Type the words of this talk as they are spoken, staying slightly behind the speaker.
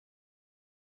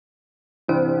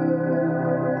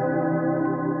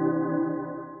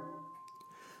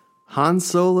Han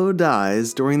Solo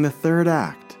dies during the third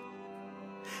act.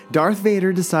 Darth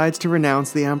Vader decides to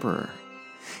renounce the Emperor.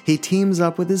 He teams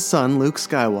up with his son Luke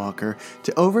Skywalker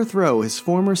to overthrow his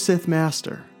former Sith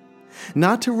master,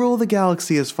 not to rule the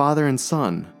galaxy as father and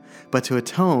son, but to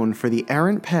atone for the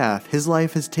errant path his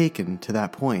life has taken to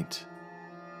that point.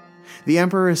 The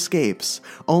Emperor escapes,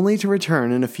 only to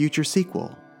return in a future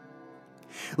sequel.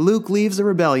 Luke leaves the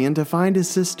rebellion to find his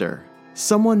sister,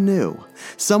 someone new,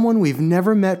 someone we've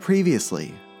never met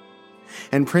previously.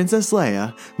 And Princess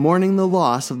Leia, mourning the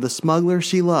loss of the smuggler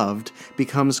she loved,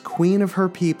 becomes queen of her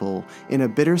people in a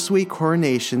bittersweet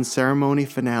coronation ceremony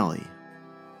finale.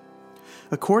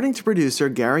 According to producer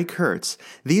Gary Kurtz,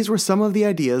 these were some of the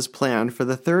ideas planned for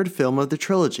the third film of the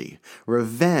trilogy,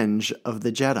 Revenge of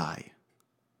the Jedi.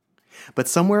 But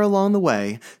somewhere along the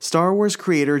way, Star Wars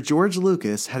creator George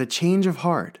Lucas had a change of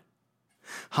heart.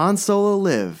 Han Solo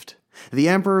lived, the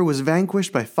Emperor was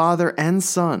vanquished by father and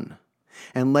son,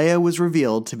 and Leia was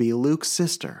revealed to be Luke's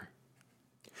sister.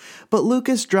 But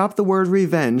Lucas dropped the word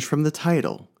revenge from the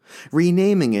title,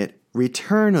 renaming it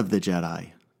Return of the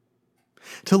Jedi.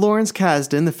 To Lawrence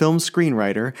Kasdan, the film's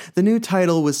screenwriter, the new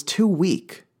title was too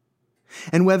weak.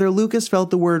 And whether Lucas felt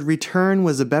the word return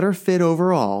was a better fit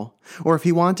overall, or if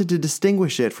he wanted to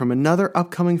distinguish it from another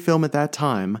upcoming film at that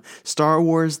time, Star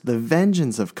Wars The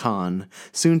Vengeance of Khan,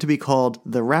 soon to be called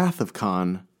The Wrath of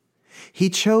Khan, he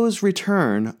chose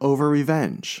return over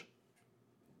revenge.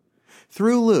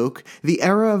 Through Luke, the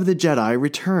era of the Jedi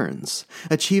returns,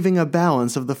 achieving a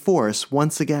balance of the Force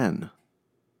once again.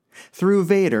 Through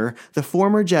Vader, the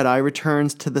former Jedi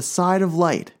returns to the side of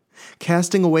light,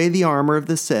 casting away the armor of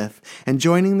the Sith and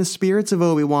joining the spirits of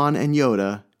Obi-Wan and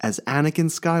Yoda as Anakin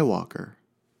Skywalker.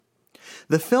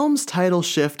 The film's title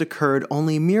shift occurred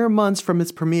only mere months from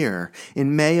its premiere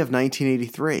in May of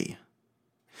 1983.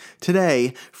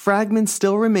 Today, fragments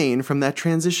still remain from that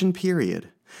transition period,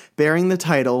 bearing the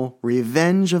title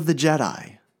Revenge of the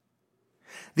Jedi.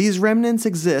 These remnants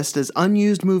exist as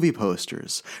unused movie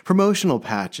posters, promotional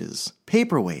patches,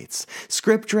 paperweights,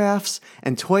 script drafts,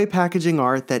 and toy packaging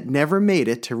art that never made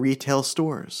it to retail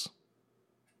stores.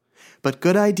 But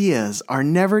good ideas are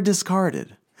never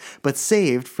discarded, but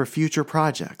saved for future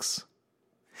projects.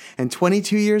 And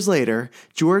 22 years later,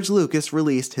 George Lucas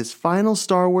released his final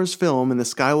Star Wars film in the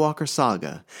Skywalker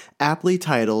saga, aptly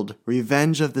titled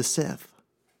Revenge of the Sith.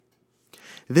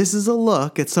 This is a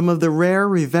look at some of the rare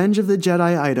Revenge of the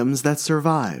Jedi items that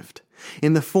survived,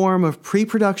 in the form of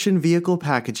pre-production vehicle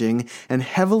packaging and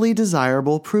heavily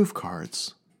desirable proof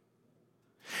cards.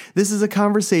 This is a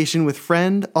conversation with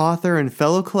friend, author, and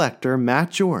fellow collector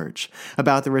Matt George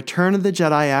about the Return of the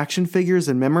Jedi action figures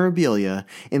and memorabilia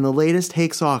in the latest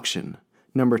Hakes auction,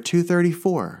 number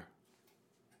 234.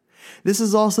 This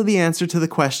is also the answer to the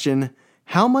question,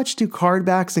 how much do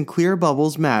cardbacks and clear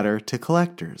bubbles matter to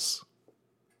collectors?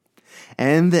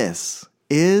 And this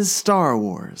is Star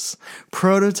Wars,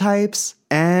 Prototypes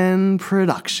and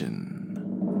Production.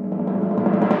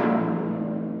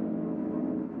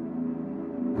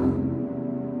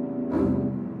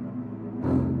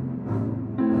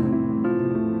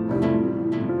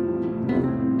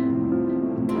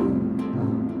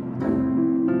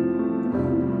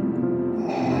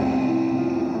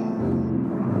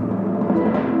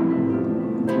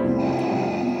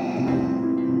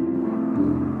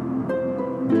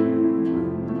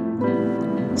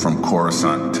 From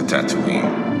Coruscant to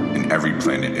Tatooine, and every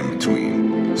planet in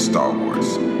between, Star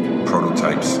Wars,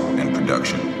 Prototypes and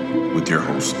Production, with your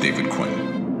host, David Quinn.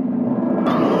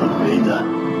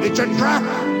 Vader. It's a trap!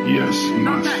 Yes,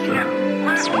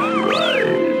 Master.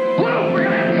 Whoa, we're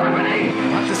gonna have company!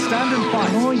 Have to stand and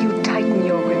fight. The more you tighten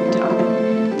your grip,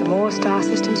 Tom, the more star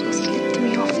systems will slip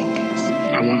through your fingers.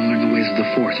 I want to learn the ways of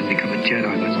the Force and become a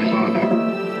Jedi like my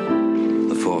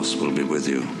father. The Force will be with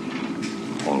you,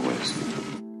 always.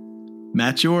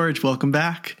 Matt George, welcome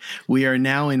back. We are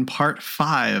now in part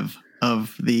 5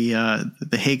 of the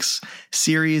Hakes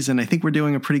series, and I think we're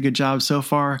doing a pretty good job so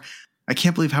far. I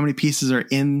can't believe how many pieces are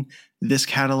in this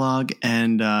catalog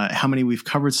and how many we've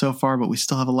covered so far, but we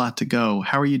still have a lot to go.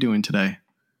 How are you doing today?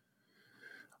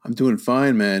 I'm doing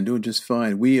fine, man. Doing just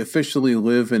fine. We officially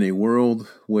live in a world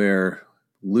where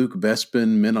Luke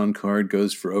Bespin Mint on Card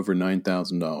goes for over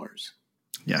 $9,000.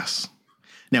 Yes.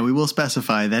 Now, we will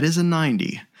specify that is a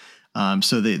 90.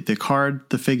 So the card,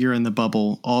 the figure, and the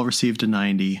bubble all received a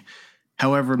 90.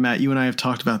 However, Matt, you and I have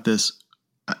talked about this.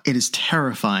 It is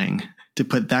terrifying to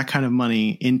put that kind of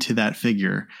money into that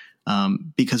figure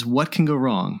because what can go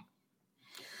wrong?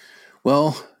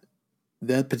 Well,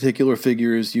 that particular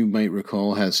figure, as you might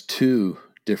recall, has 2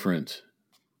 different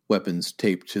weapons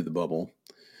taped to the bubble.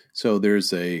 So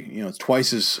there's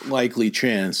twice as likely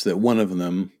chance that one of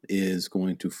them is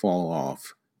going to fall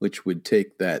off, which would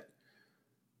take that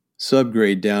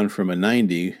subgrade down from a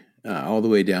 90 all the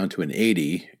way down to an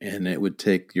 80, and it would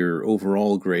take your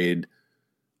overall grade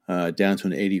down to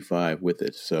an 85 with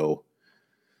it. So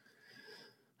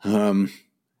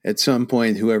at some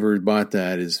point, whoever bought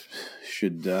that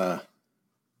should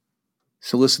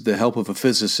solicit the help of a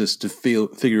physicist to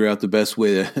figure out the best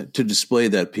way to display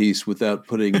that piece without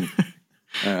putting,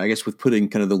 with putting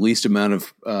kind of the least amount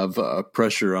of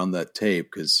pressure on that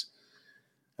tape, because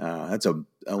that's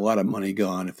a lot of money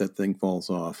gone if that thing falls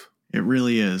off. It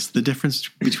really is. The difference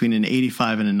between an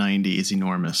 85 and a 90 is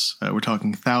enormous. We're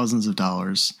talking thousands of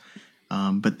dollars.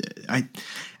 But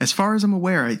as far as I'm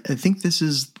aware, I think this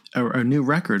is a new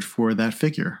record for that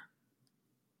figure.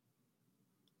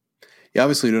 Yeah,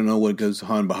 obviously, we don't know what goes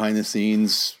on behind the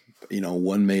scenes.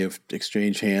 One may have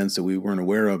exchanged hands that we weren't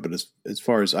aware of, but as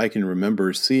far as I can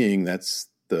remember seeing, that's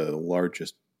the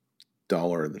largest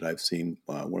dollar that I've seen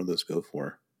one of those go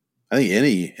for. I think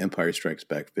any Empire Strikes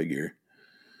Back figure.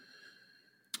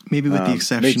 Maybe with the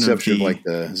exception of like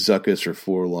the Zuckuss or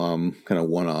Forlom kind of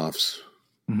one-offs.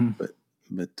 Mm-hmm.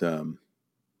 But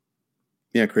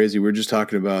yeah, crazy. We were just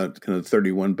talking about kind of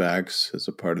 31 backs as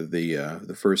a part of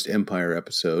the first Empire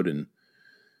episode, and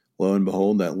lo and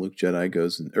behold, that Luke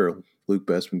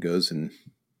Bespin goes and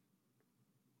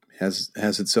has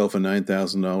itself a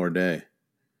 $9,000 day.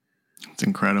 It's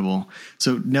incredible.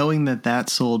 So knowing that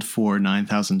sold for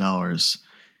 $9,000,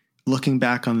 looking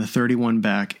back on the 31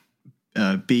 back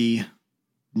B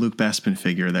Luke Bespin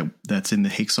figure that's in the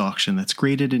Hicks auction that's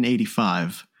graded in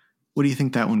 85, what do you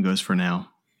think that one goes for now?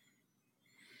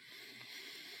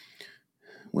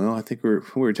 Well, I think we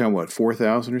were talking about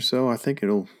 4,000 or so. I think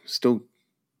it'll still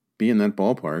be in that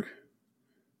ballpark.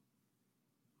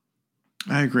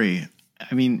 I agree.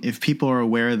 I mean, if people are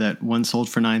aware that one sold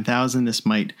for 9,000, this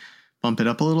might bump it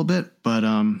up a little bit. But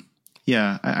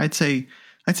yeah, I'd say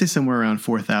somewhere around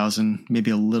 4,000,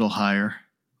 maybe a little higher.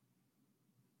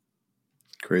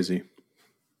 Crazy.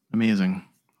 Amazing.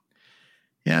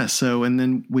 Yeah. So, and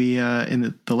then we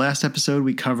in the last episode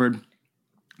we covered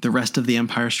the rest of the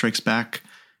Empire Strikes Back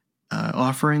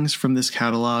offerings from this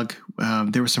catalog.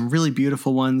 There were some really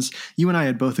beautiful ones. You and I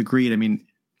had both agreed. I mean,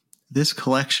 this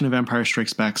collection of Empire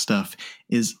Strikes Back stuff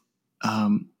is,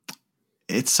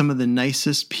 it's some of the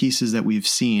nicest pieces that we've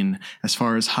seen as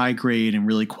far as high grade and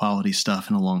really quality stuff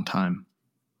in a long time.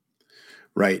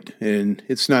 Right. And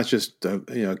it's not just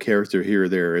a character here or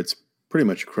there. It's pretty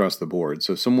much across the board.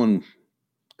 So someone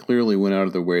clearly went out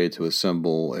of their way to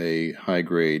assemble a high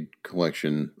grade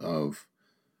collection of,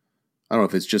 I don't know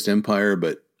if it's just Empire,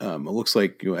 but it looks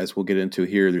like, as we'll get into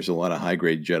here, there's a lot of high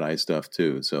grade Jedi stuff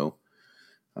too. So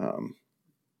I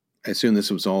assume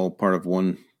this was all part of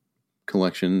one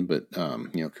collection, but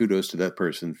kudos to that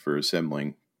person for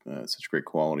assembling such great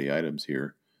quality items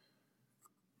here.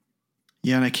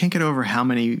 Yeah, and I can't get over how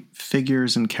many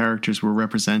figures and characters were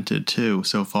represented too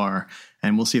so far,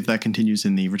 and we'll see if that continues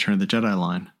in the Return of the Jedi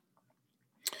line.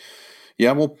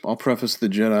 Yeah, well, I'll preface the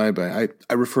Jedi by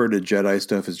I refer to Jedi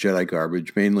stuff as Jedi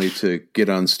garbage, mainly to get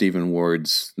on Stephen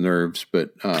Ward's nerves.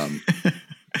 But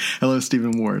hello,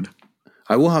 Stephen Ward.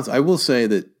 I will say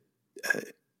that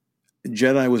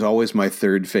Jedi was always my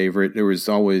third favorite. There was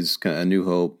always kind of A New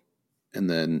Hope, and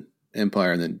then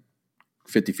Empire, and then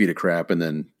 50 Feet of Crap, and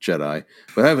then Jedi.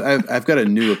 But I've got a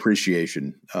new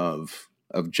appreciation of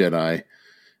Jedi,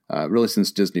 really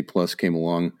since Disney Plus came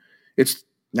along. It's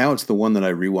the one that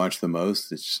I rewatch the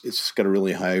most. It's got a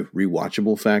really high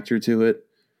rewatchable factor to it.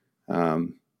 I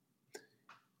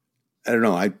don't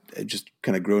know. I just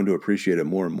kind of grown to appreciate it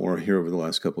more and more here over the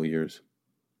last couple of years.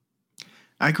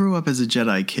 I grew up as a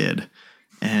Jedi kid,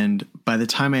 and by the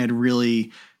time I had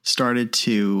really started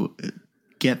to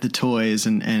get the toys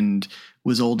and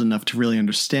was old enough to really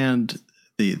understand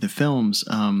the films,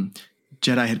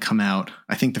 Jedi had come out.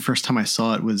 I think the first time I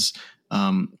saw it was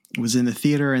in the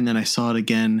theater, and then I saw it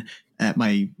again at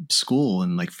my school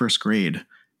in like first grade,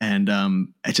 and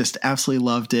I just absolutely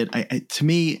loved it. To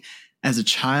me, as a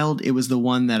child, it was the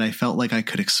one that I felt like I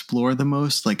could explore the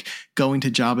most. Like going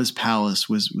to Jabba's palace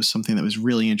was something that was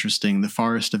really interesting. The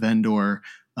Forest of Endor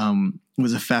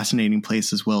was a fascinating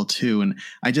place as well too, and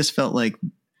I just felt like,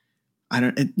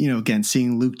 again,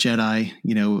 seeing Luke Jedi,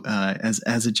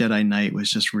 as a Jedi Knight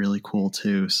was just really cool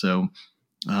too. So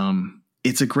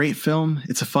it's a great film.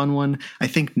 It's a fun one. I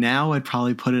think now I'd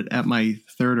probably put it at my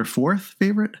third or fourth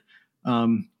favorite,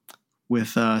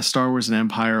 with Star Wars and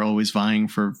Empire always vying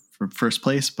for first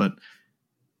place, but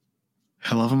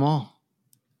I love them all.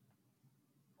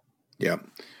 Yeah.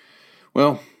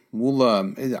 Well,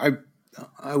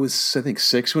 I was, I think,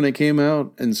 6 when it came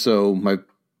out, and so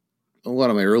a lot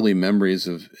of my early memories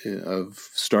of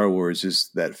Star Wars is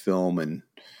that film, and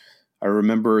I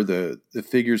remember the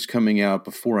figures coming out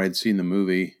before I'd seen the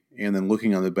movie, and then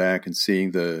looking on the back and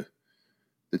seeing the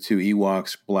 2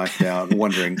 Ewoks blacked out, and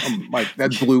wondering,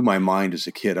 that blew my mind as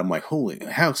a kid. I'm like, holy,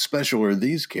 how special are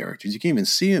these characters? You can't even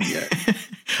see them yet.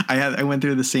 I went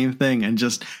through the same thing, and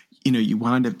just, you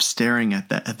wound up staring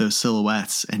at those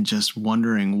silhouettes and just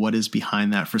wondering what is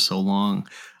behind that for so long.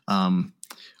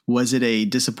 Was it a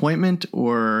disappointment,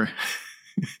 or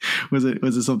was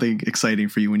it something exciting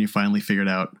for you when you finally figured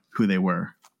out who they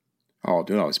were? Oh,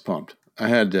 dude, I was pumped. I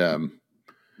had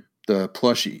the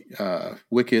plush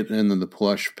Wicket and then the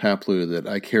plush Paploo that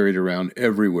I carried around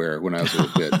everywhere when I was a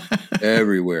little bit,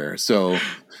 everywhere. So,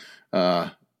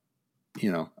 I'm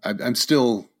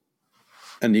still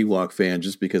an Ewok fan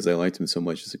just because I liked him so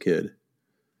much as a kid.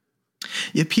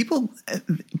 Yeah, people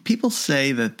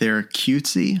say that they're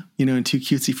cutesy, and too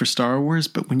cutesy for Star Wars.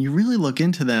 But when you really look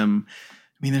into them,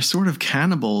 I mean, they're sort of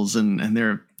cannibals, and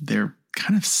they're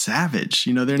kind of savage.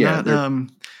 They're not.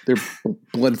 They're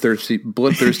bloodthirsty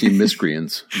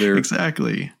miscreants. They're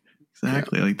exactly. Yeah.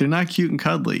 Like, they're not cute and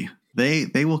cuddly.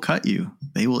 They will cut you.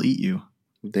 They will eat you.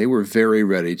 They were very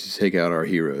ready to take out our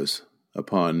heroes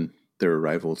upon their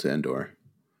arrival to Endor.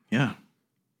 Yeah.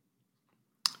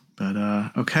 But,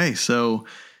 okay. So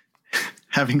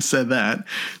having said that,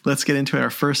 let's get into our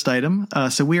first item.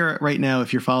 So we are right now,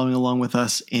 if you're following along with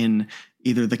us in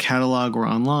either the catalog or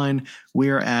online, we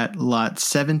are at lot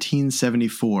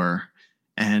 1774.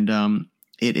 And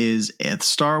it is a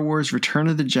Star Wars Return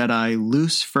of the Jedi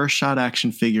loose first shot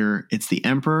action figure. It's the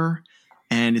Emperor,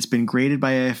 and it's been graded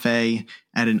by AFA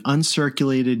at an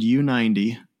uncirculated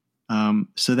U90.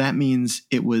 So that means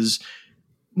it was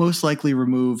most likely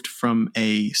removed from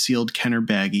a sealed Kenner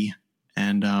baggie.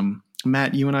 And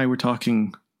Matt, you and I were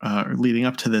talking leading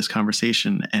up to this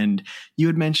conversation, and you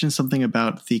had mentioned something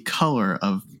about the color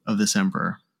of this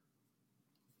Emperor.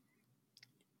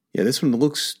 Yeah, this one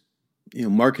looks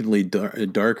markedly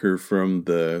darker from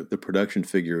the production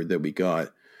figure that we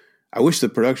got. I wish the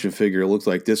production figure looked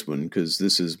like this one, because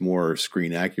this is more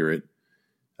screen accurate.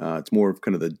 It's more of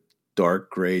kind of the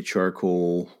dark gray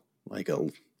charcoal, like I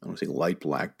don't want to say light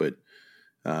black, but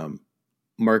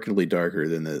markedly darker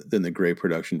than the gray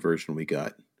production version we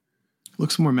got.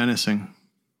 Looks more menacing.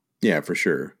 Yeah, for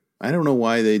sure. I don't know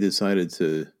why they decided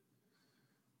to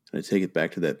take it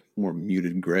back to that more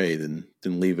muted gray than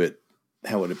leave it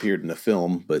how it appeared in the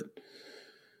film. But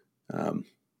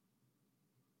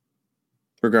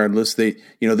regardless,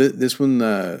 this one,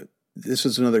 this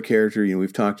was another character.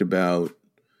 We've talked about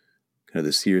kind of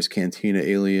the Sears Cantina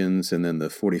aliens, and then the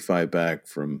 45 back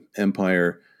from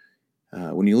Empire.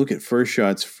 When you look at first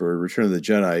shots for Return of the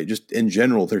Jedi, just in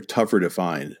general, they're tougher to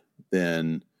find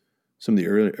than some of the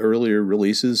earlier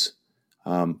releases.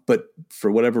 But for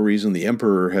whatever reason, the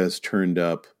Emperor has turned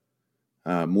up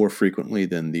more frequently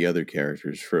than the other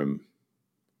characters from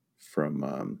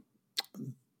Return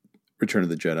of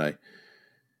the Jedi.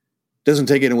 Doesn't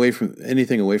take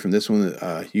anything away from this one.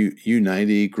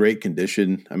 U90, great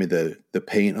condition. I mean, the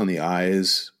paint on the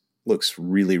eyes looks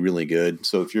really, really good.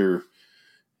 So if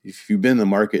you've been in the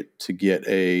market to get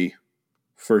a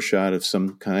first shot of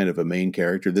some kind of a main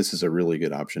character, this is a really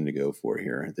good option to go for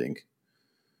here, I think.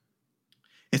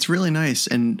 It's really nice.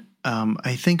 And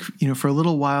I think, for a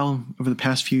little while over the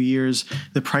past few years,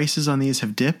 the prices on these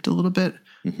have dipped a little bit.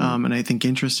 Mm-hmm. And I think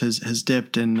interest has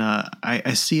dipped, and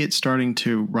I see it starting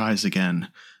to rise again.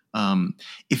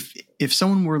 If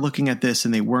someone were looking at this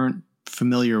and they weren't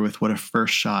familiar with what a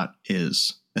first shot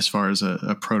is, as far as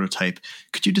a prototype,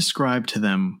 could you describe to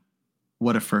them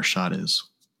what a first shot is?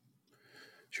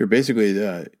 Sure. Basically,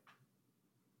 the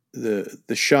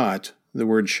shot, the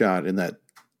word shot in that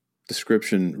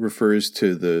description refers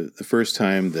to the first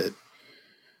time that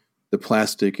the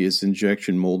plastic is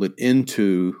injection molded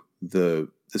into the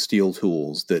steel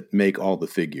tools that make all the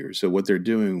figures. So what they're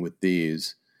doing with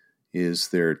these is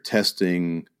they're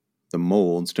testing the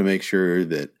molds to make sure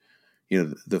that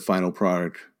the final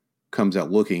product comes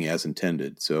out looking as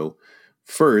intended. So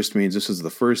first means this is the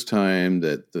first time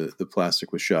that the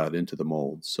plastic was shot into the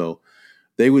mold. So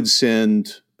they would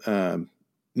send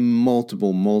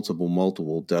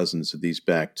multiple dozens of these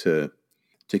back to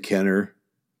Kenner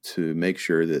to make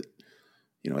sure that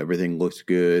everything looked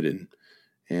good,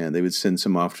 and they would send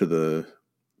some off to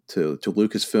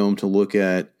Lucasfilm to look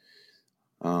at.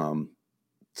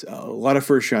 A lot of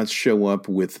first shots show up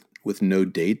with no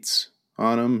dates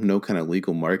on them, no kind of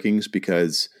legal markings,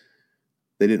 because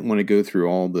they didn't want to go through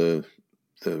all the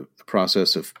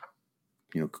process of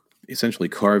essentially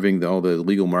carving all the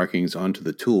legal markings onto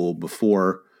the tool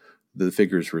before the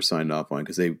figures were signed off on,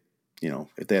 because they,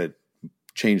 if they had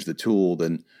changed the tool,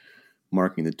 then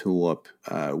marking the tool up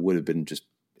would have been just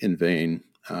in vain.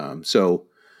 So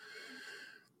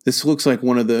this looks like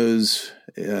one of those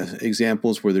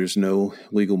examples where there's no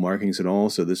legal markings at all.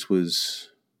 So this was,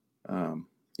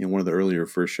 one of the earlier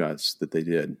first shots that they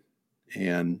did.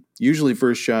 And usually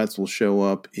first shots will show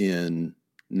up in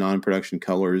non-production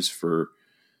colors for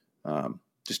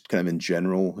just kind of in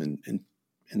general,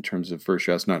 in terms of first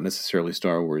shots, not necessarily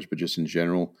Star Wars, but just in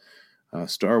general.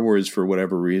 Star Wars, for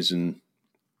whatever reason,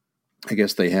 I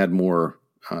guess they had more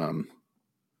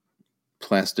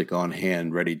plastic on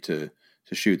hand ready to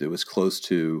shoot that was close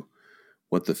to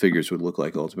what the figures would look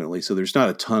like ultimately. So there's not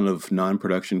a ton of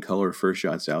non-production color first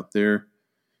shots out there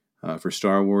for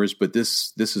Star Wars, but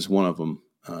this is one of them.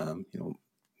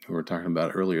 We were talking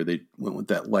about earlier, they went with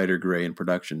that lighter gray in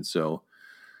production. So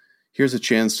here's a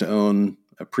chance to own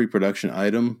a pre-production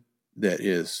item that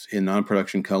is in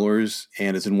non-production colors,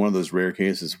 and it's in one of those rare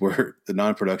cases where the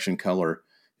non-production color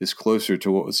is closer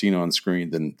to what was seen on screen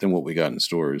than what we got in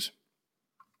stores.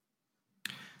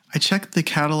 I checked the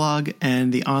catalog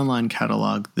and the online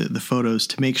catalog, the photos,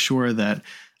 to make sure that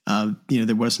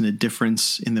there wasn't a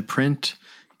difference in the print,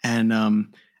 and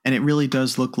it really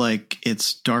does look like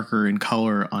it's darker in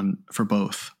color for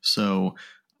both. So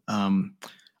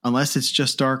unless it's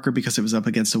just darker because it was up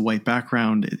against a white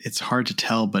background, it's hard to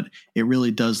tell, but it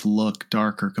really does look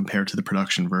darker compared to the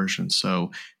production version. So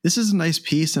this is a nice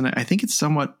piece, and I think it's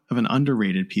somewhat of an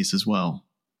underrated piece as well.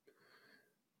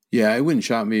 Yeah, it wouldn't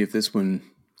shock me if this one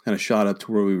kind of shot up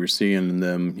to where we were seeing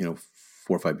them,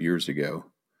 4 or 5 years ago.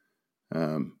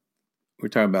 We're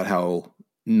talking about how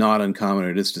not uncommon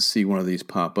it is to see one of these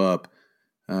pop up.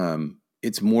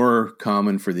 It's more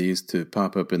common for these to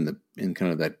pop up in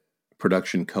kind of that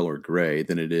production color gray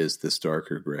than it is this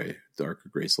darker gray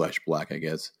 / black, I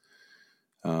guess.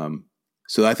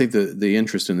 So I think the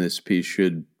interest in this piece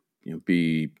should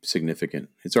be significant.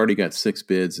 It's already got 6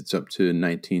 bids. It's up to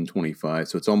 $1,925,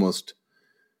 so it's almost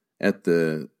at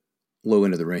the low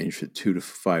end of the range at $2,000 to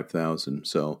 $5,000.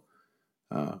 So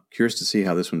curious to see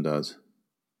how this one does.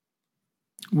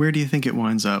 Where do you think it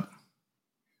winds up?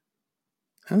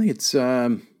 I think it's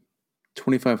 $2,500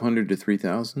 to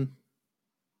 $3,000.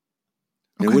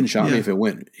 Okay, it wouldn't shock me if it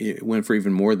went for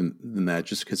even more than that,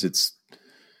 just because it's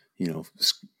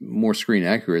more screen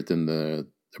accurate than the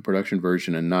production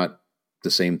version, and not the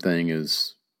same thing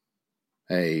as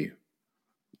a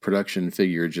production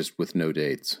figure just with no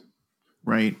dates.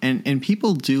 Right. And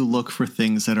people do look for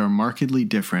things that are markedly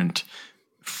different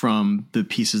from the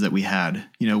pieces that we had.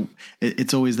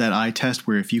 It's always that eye test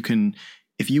where if you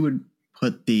would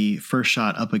put the first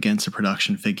shot up against a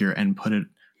production figure and put it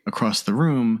across the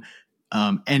room,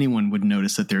 anyone would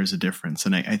notice that there is a difference.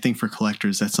 And I think for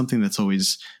collectors, that's something that's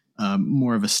always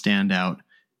more of a standout,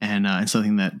 and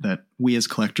something that we as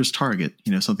collectors target,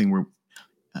 something where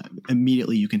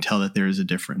immediately you can tell that there is a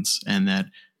difference, and that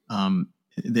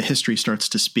the history starts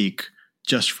to speak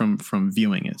just from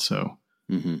viewing it. So,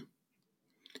 mm-hmm.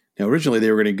 Now, originally they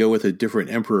were going to go with a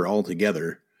different emperor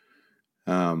altogether.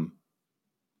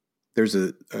 There's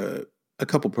a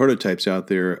couple prototypes out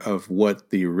there of what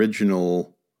the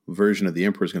original version of the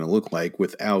emperor is going to look like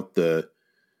without the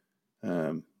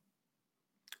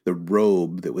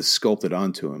robe that was sculpted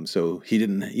onto him. So he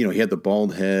didn't, he had the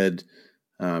bald head,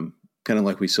 kind of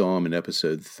like we saw him in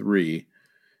episode 3.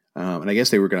 And I guess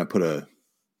they were going to put a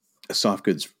soft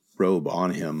goods robe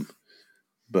on him,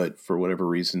 but for whatever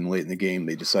reason, late in the game,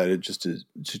 they decided just to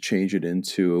change it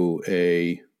into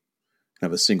a kind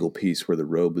of a single piece where the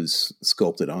robe is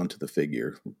sculpted onto the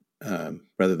figure,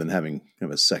 rather than having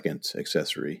kind of a second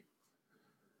accessory.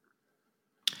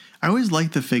 I always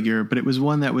liked the figure, but it was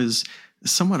one that was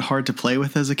somewhat hard to play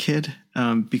with as a kid,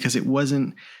 because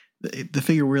the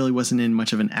figure really wasn't in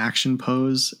much of an action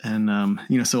pose. And,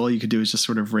 so all you could do is just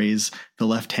sort of raise the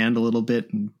left hand a little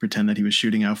bit and pretend that he was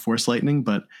shooting out force lightning.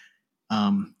 But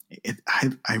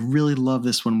I really love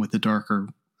this one with the darker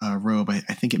robe. I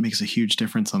think it makes a huge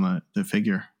difference on the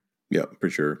figure. Yeah, for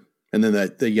sure. And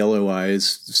then the yellow eyes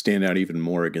stand out even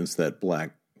more against that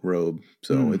black robe.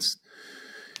 So it's,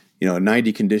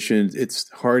 90 conditions. It's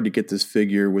hard to get this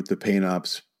figure with the paint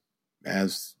ops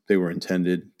as they were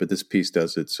intended, but this piece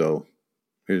does it. So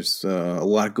there's a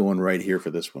lot going right here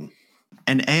for this one.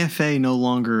 And AFA no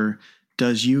longer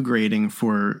does U grading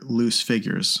for loose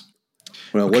figures.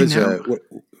 Well, okay, what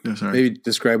is that? Maybe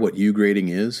describe what U grading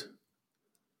is.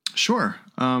 Sure.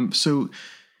 So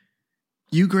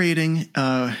U grading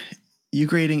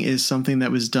is something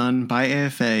that was done by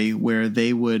AFA where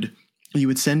they would you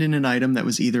would send in an item that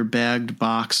was either bagged,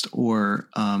 boxed, or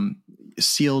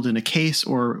sealed in a case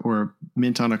or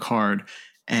mint on a card,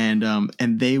 and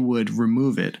they would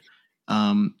remove it,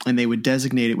 and they would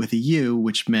designate it with a U,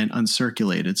 which meant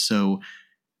uncirculated. So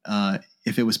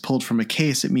if it was pulled from a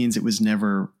case, it means it was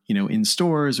never, in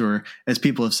stores, or as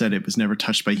people have said, it was never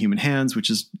touched by human hands, which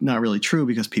is not really true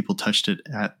because people touched it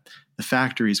at the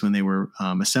factories when they were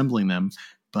assembling them.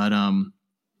 But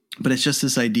it's just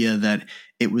this idea that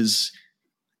it was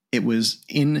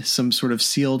in some sort of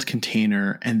sealed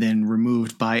container and then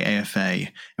removed by AFA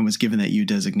and was given that U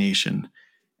designation.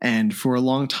 And for a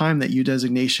long time, that U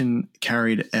designation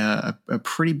carried a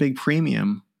pretty big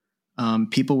premium.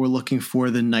 People were looking for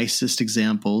the nicest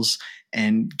examples,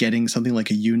 and getting something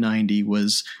like a U90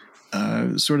 was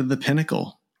sort of the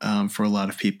pinnacle for a lot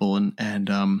of people.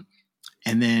 And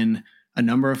then a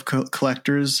number of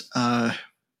collectors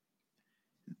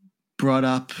brought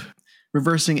up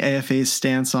reversing AFA's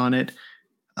stance on it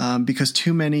because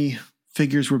too many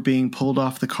figures were being pulled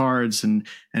off the cards, and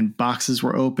boxes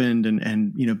were opened,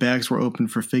 and bags were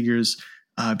opened for figures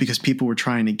because people were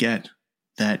trying to get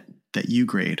that U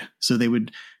grade. So they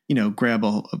would, grab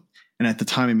and at the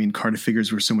time, carded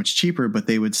figures were so much cheaper, but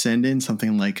they would send in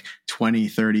something like 20,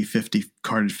 30, 50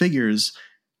 carded figures,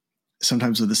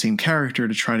 sometimes with the same character,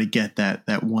 to try to get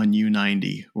that one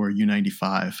U90 or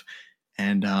U95.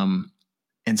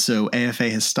 And so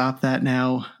AFA has stopped that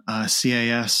now.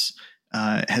 CAS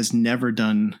has never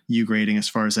done U grading as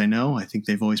far as I know. I think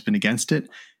they've always been against it.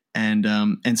 And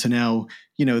so now,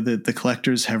 the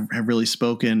collectors have really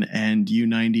spoken, and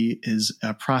U90 is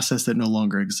a process that no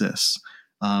longer exists.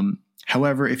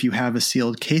 However, if you have a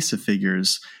sealed case of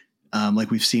figures,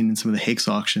 like we've seen in some of the Hakes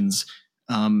auctions,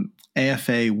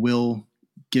 AFA will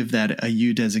give that a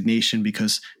U designation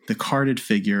because the carded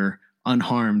figure,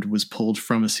 unharmed, was pulled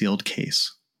from a sealed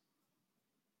case.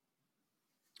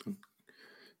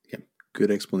 Yeah,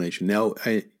 good explanation. Now,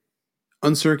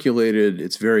 uncirculated,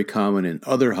 it's very common in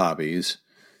other hobbies,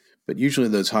 but usually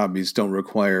those hobbies don't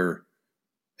require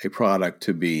a product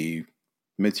to be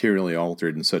materially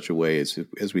altered in such a way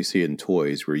as we see it in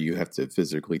toys, where you have to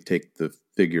physically take the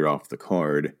figure off the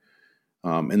card,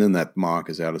 and then that MOC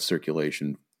is out of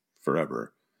circulation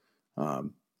forever.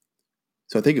 So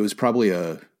I think it was probably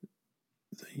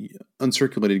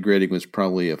uncirculated grading was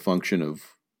probably a function of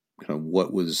kind of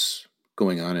what was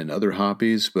going on in other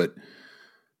hobbies, but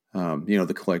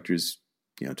the collectors,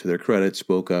 to their credit,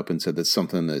 spoke up and said that's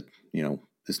something that,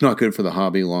 it's not good for the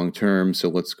hobby long term. So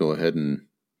let's go ahead and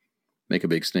make a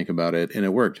big stink about it. And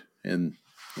it worked. And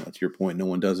to your point, no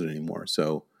one does it anymore.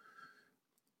 So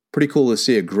pretty cool to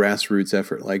see a grassroots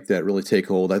effort like that really take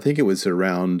hold. I think it was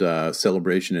around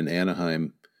Celebration in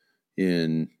Anaheim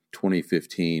in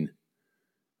 2015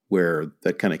 where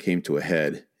that kind of came to a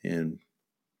head. And,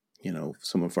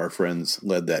 some of our friends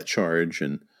led that charge,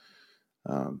 and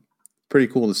pretty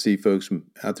cool to see folks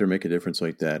out there make a difference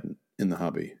like that in the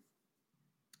hobby.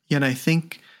 Yeah, and I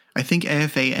think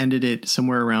AFA ended it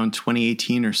somewhere around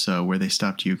 2018 or so, where they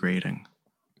stopped U grading.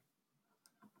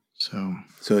 So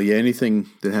yeah, anything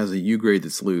that has a U grade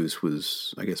that's loose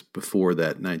was, I guess, before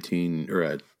that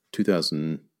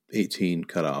 2018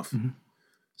 cutoff. Mm-hmm.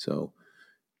 So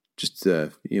just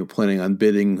planning on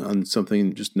bidding on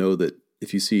something, just know that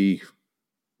if you see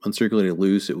uncirculated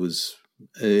loose,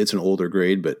 it's an older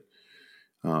grade, but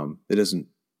it doesn't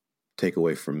take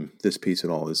away from this piece at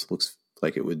all. This looks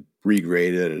like it would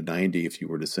regrade at a 90 if you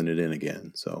were to send it in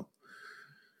again. So,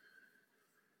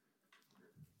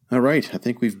 all right. I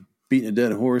think we've beaten a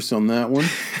dead horse on that one.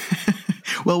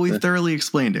 Well, we've thoroughly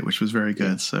explained it, which was very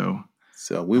good. Yeah.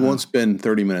 So we won't spend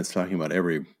 30 minutes talking about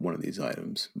every one of these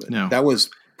items, but no. That was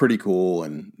pretty cool,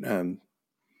 and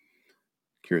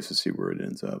curious to see where it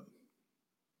ends up.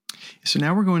 So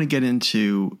now we're going to get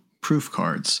into proof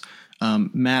cards.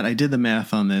 Matt, I did the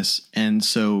math on this. And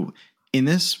so in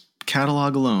this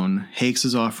catalog alone, Hakes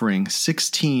is offering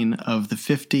 16 of the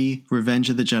 50 Revenge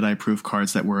of the Jedi proof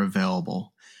cards that were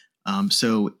available.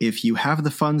 So if you have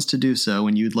the funds to do so,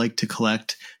 and you'd like to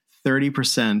collect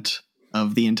 30%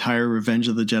 of the entire Revenge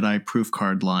of the Jedi proof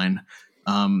card line,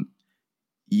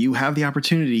 you have the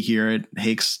opportunity here at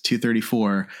Hakes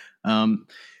 234.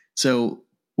 So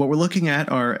what we're looking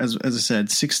at are, as I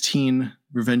said, 16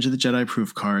 Revenge of the Jedi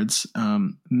proof cards.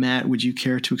 Matt, would you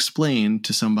care to explain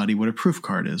to somebody what a proof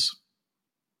card is?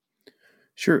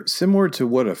 Sure. Similar to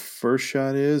what a first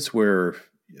shot is, where,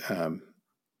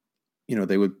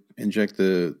 they would inject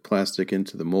the plastic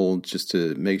into the mold just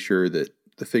to make sure that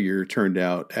the figure turned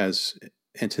out as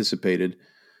anticipated.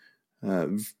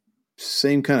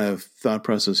 Same kind of thought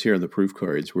process here on the proof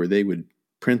cards, where they would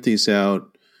print these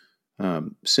out,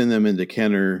 send them into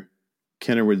Kenner,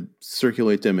 Kenner would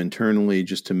circulate them internally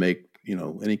just to make,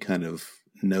 any kind of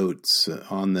notes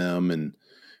on them and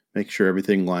make sure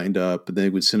everything lined up. But they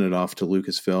would send it off to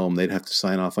Lucasfilm. They'd have to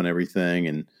sign off on everything.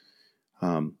 And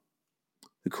the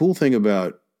cool thing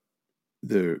about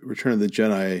the Return of the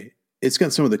Jedi, it's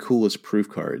got some of the coolest proof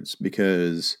cards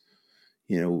because,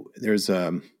 there's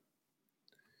the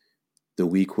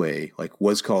Weequay,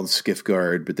 was called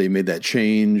Skiffguard, but they made that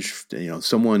change.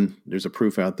 There's a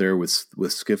proof out there with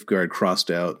Skiffguard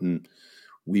crossed out and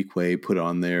Weequay put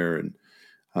on there. And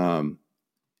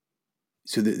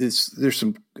so there's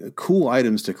some cool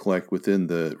items to collect within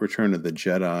the Return of the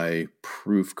Jedi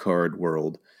proof card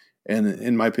world. And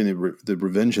in my opinion, the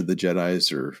Revenge of the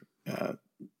Jedis are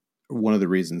one of the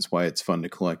reasons why it's fun to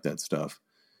collect that stuff.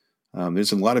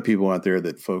 There's a lot of people out there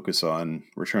that focus on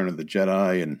Return of the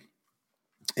Jedi,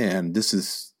 and this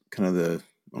is kind of the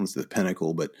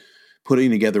pinnacle, but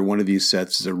putting together one of these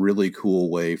sets is a really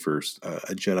cool way for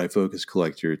a Jedi-focused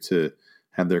collector to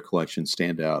have their collection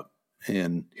stand out.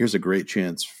 And here's a great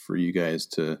chance for you guys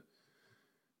to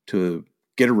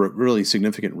get a really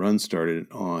significant run started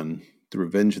on the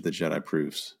Revenge of the Jedi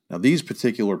proofs. Now, these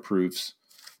particular proofs,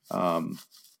 they're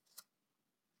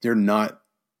not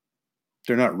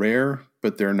rare,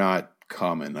 but they're not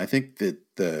common. I think that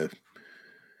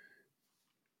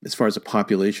as far as the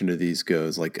population of these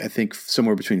goes, I think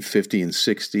somewhere between 50 and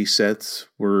 60 sets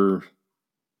are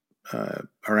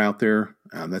out there.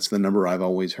 That's the number I've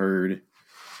always heard.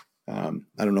 I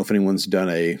don't know if anyone's done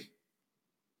an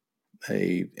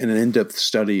in-depth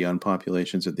study on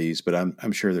populations of these, but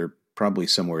I'm sure they're probably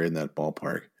somewhere in that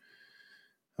ballpark.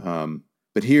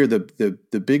 But here,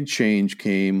 the big change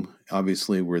came,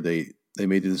 obviously, where they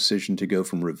made the decision to go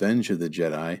from Revenge of the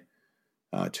Jedi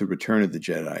to Return of the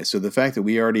Jedi. So the fact that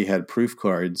we already had proof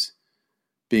cards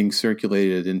being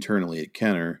circulated internally at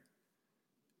Kenner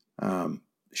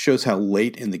shows how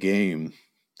late in the game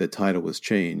the title was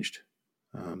changed.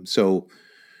 So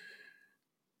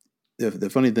the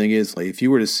funny thing is, if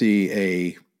you were to see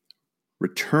a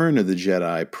Return of the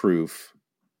Jedi proof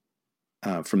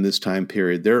from this time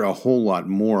period, they're a whole lot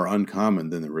more uncommon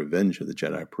than the Revenge of the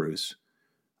Jedi proofs.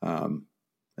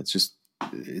 It's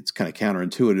kind of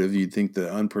counterintuitive. You'd think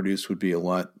the unproduced would be a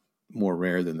lot more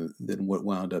rare than what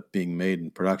wound up being made in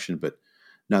production, but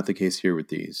not the case here with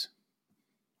these.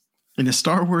 In the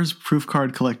Star Wars proof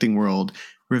card collecting world,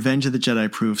 Revenge of the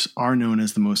Jedi proofs are known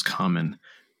as the most common.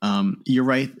 You're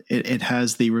right. It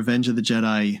has the Revenge of the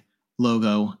Jedi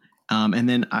logo. And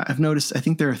then I've noticed, I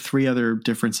think there are 3 other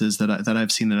differences that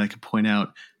I've seen that I could point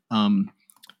out.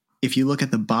 If you look at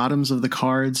the bottoms of the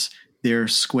cards, they're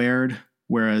squared,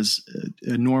 whereas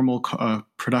a normal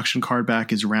production card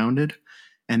back is rounded.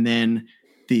 And then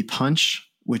the punch,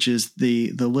 which is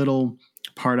the little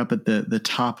part up at the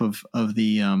top of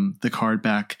the card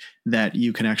back that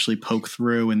you can actually poke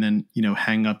through and then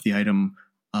hang up the item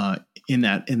in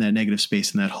that negative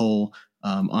space in that hole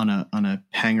on a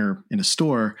hanger in a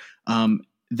store.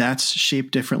 That's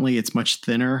shaped differently. It's much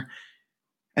thinner.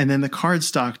 And then the card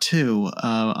stock too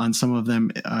on some of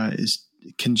them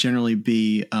can generally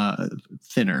be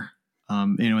thinner.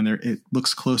 And it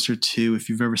looks closer to, if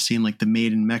you've ever seen the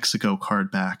Made in Mexico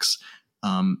card backs,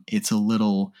 it's a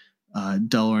little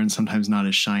duller and sometimes not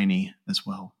as shiny as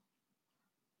well.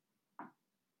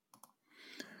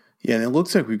 Yeah, and it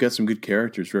looks like we've got some good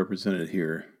characters represented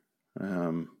here.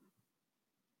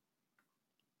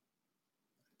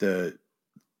 The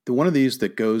one of these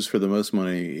that goes for the most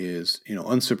money is,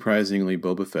 unsurprisingly,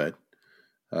 Boba Fett.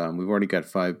 We've already got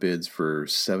 5 bids for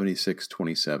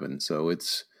 $76.27, so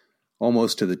it's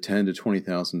almost to the $10,000 to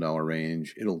 $20,000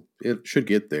 range. It should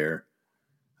get there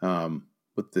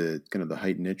with the kind of the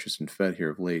heightened interest in Fett here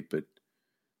of late. But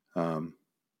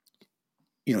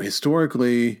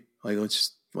historically,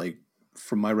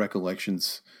 from my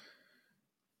recollections,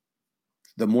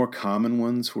 the more common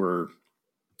ones were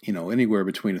anywhere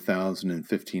between $1,000 and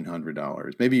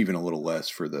 $1,500, maybe even a little less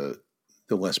for the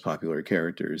less popular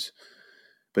characters.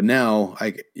 But now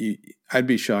I'd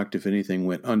be shocked if anything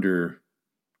went under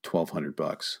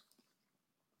 $1,200.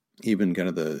 Even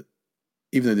though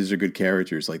these are good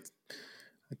characters, like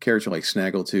a character like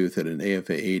Snaggletooth at an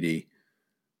AFA 80,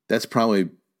 that's probably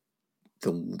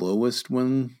the lowest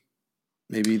one.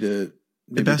 Maybe the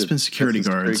Bespin security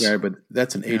guards guy, but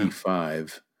that's an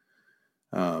 85.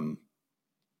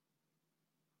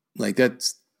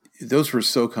 Those were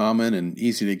so common and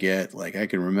easy to get. I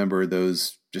can remember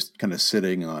those just kind of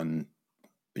sitting on,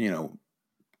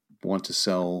 want to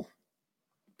sell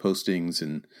postings.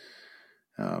 And,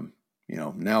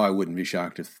 now I wouldn't be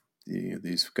shocked if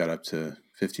these got up to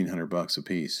 $1,500 a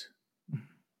piece.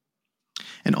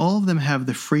 And all of them have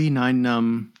the free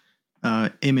 9-num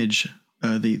image,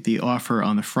 the offer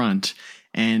on the front.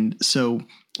 And so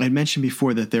I mentioned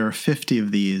before that there are 50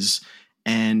 of these,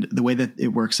 and the way that it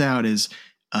works out is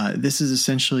this is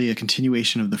essentially a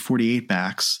continuation of the 48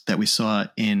 backs that we saw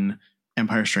in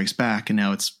Empire Strikes Back, and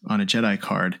now it's on a Jedi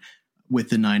card with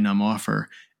the 9-num offer.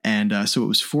 And so it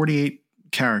was 48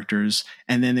 characters,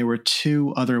 and then there were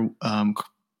 2 other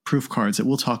proof cards that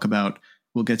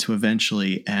we'll get to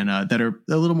eventually, and that are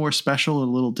a little more special, a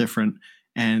little different,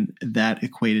 and that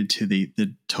equated to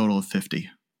the total of 50.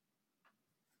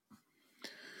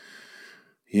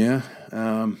 Yeah.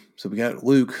 So we got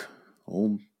Luke.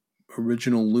 Old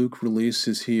original Luke release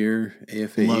is here.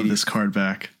 AFA Love this card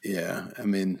back. Yeah. I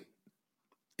mean,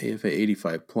 AFA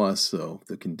 85 plus, so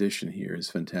the condition here is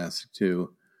fantastic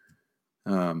too.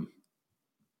 There's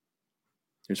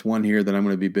one here that I'm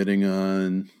going to be bidding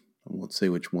on. I won't say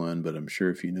which one, but I'm sure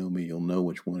if you know me, you'll know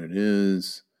which one it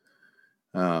is.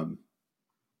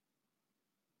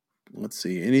 Let's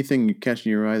see. Anything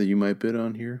catching your eye that you might bid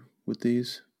on here with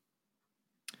these?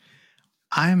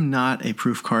 I'm not a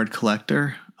proof card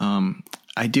collector.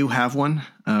 I do have one,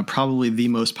 probably the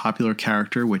most popular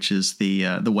character, which is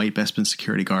the White Bespin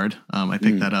Security Guard. I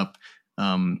picked that up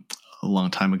a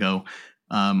long time ago.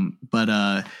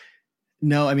 But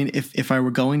no, I mean, if I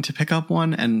were going to pick up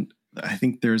one, and I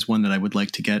think there's one that I would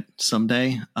like to get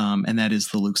someday, and that is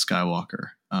the Luke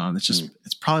Skywalker.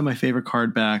 It's probably my favorite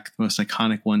card back, the most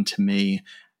iconic one to me,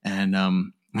 and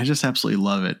I just absolutely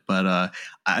love it. But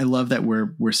I love that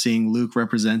we're seeing Luke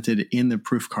represented in the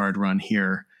proof card run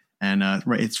here, and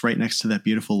it's right next to that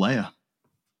beautiful Leia.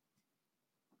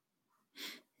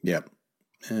 Yep,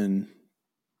 and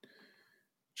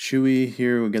Chewie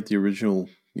here. We got the original.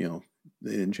 You know,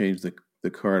 they didn't change the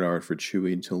card art for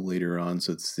Chewie until later on,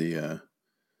 so it's the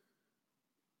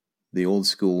old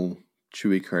school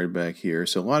Chewie card back here.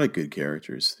 So a lot of good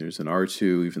characters. There's an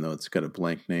R2, even though it's got a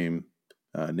blank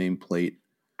nameplate.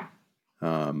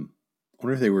 I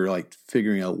wonder if they were like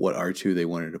figuring out what R2 they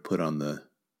wanted to put on the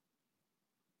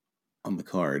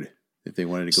card. If they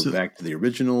wanted to go back to the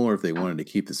original, or if they wanted to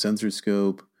keep the sensor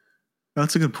scope.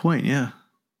 That's a good point. Yeah,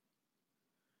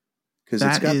 because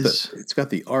it's got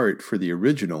the art for the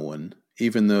original one,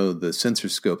 even though the sensor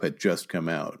scope had just come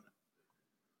out.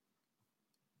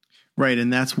 Right,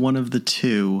 and that's one of the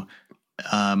 2.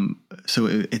 So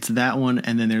it's that one,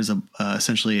 and then there's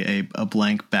essentially a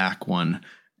blank back one,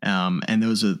 and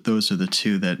those are the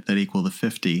 2 that equal the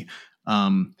 50.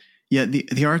 Yeah, the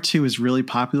R2 is really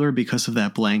popular because of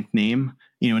that blank name.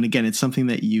 You know, and again, it's something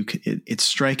that it's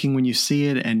striking when you see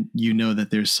it, and you know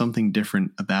that there's something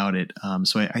different about it.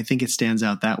 So I think it stands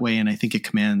out that way, and I think it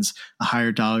commands a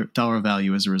higher dollar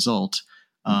value as a result.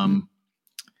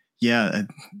 Yeah,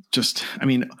 I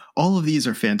mean, all of these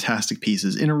are fantastic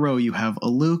pieces. In a row, you have a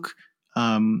Luke,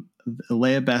 Leia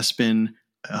Bespin,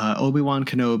 Obi-Wan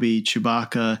Kenobi,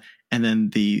 Chewbacca, and then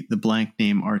the blank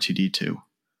name R2-D2.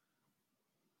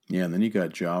 Yeah, and then you got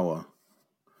Jawa.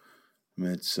 I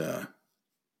mean, it's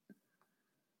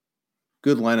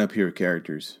good lineup here of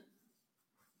characters.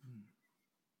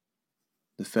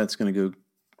 The Fett's going to go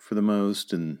for the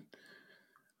most, and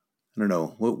I don't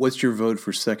know. What's your vote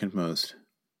for second most?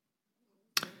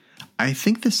 I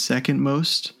think the second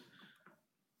most.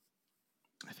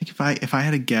 I think if I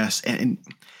had a guess, and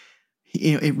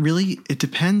you know, it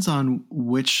depends on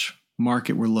which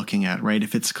market we're looking at, right?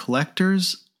 If it's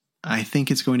collectors, I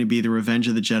think it's going to be the Revenge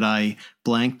of the Jedi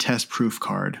blank test proof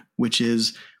card, which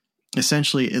is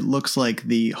essentially, it looks like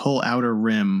the whole outer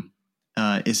rim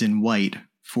is in white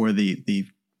for the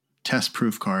test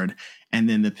proof card, and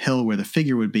then the pill where the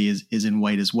figure would be is in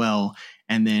white as well.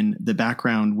 And then the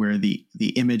background where the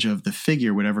image of the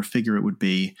figure, whatever figure it would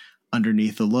be,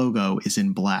 underneath the logo is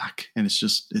in black. And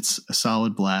it's a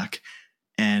solid black.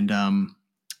 And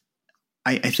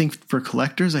I think for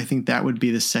collectors, I think that would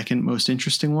be the second most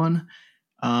interesting one.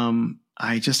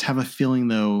 I just have a feeling,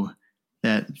 though,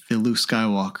 that the Luke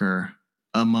Skywalker,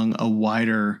 among a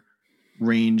wider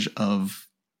range of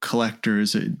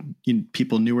collectors,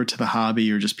 people newer to the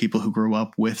hobby or just people who grew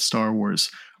up with Star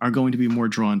Wars, are going to be more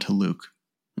drawn to Luke.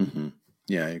 Mm-hmm.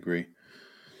 Yeah, I agree.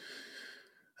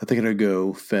 I think I'd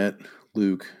go Fett,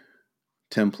 Luke,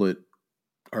 template,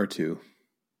 R2.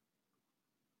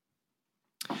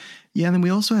 Yeah, and then we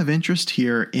also have interest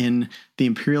here in the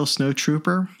Imperial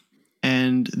Snowtrooper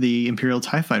and the Imperial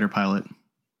TIE Fighter pilot.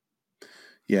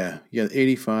 Yeah, you got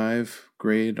 85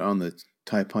 grade on the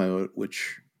TIE pilot,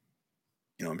 which,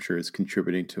 you know, I'm sure is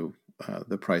contributing to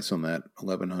the price on that,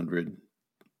 $1,100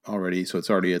 already. So it's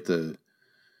already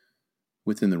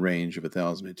within the range of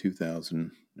 $1,000 to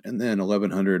 $2,000, and then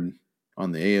 $1,100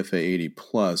 on the AFA 80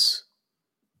 plus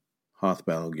Hoth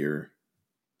Battle Gear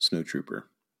snowtrooper.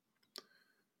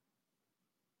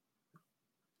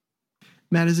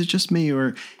 Matt, is it just me,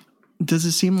 or does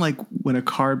it seem like when a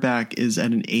card back is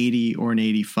at an 80 or an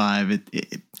 85,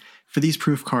 for these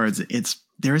proof cards,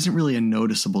 there isn't really a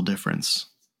noticeable difference?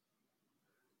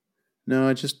 No,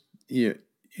 I just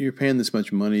you're paying this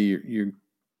much money. You're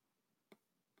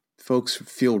folks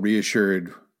feel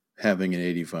reassured having an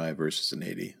 85 versus an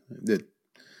 80. That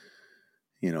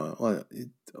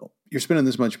you're spending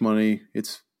this much money.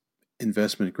 It's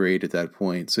investment grade at that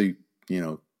point. So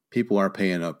people are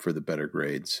paying up for the better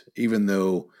grades, even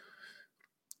though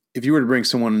if you were to bring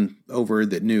someone over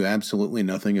that knew absolutely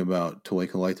nothing about toy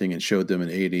collecting and showed them an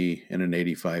 80 and an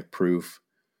 85 proof,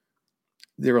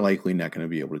 they're likely not going to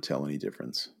be able to tell any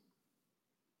difference.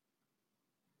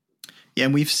 Yeah,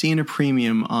 and we've seen a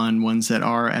premium on ones that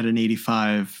are at an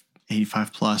 85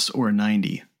 plus, or a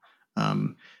 90.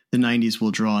 The 90s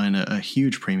will draw in a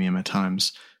huge premium at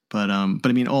times. But I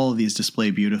mean, all of these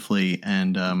display beautifully,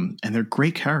 and they're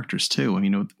great characters too. I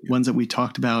mean, ones that we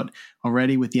talked about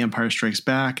already with The Empire Strikes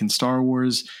Back and Star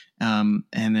Wars, and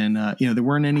then there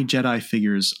weren't any Jedi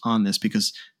figures on this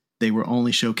because they were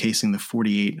only showcasing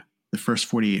the first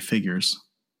 48 figures.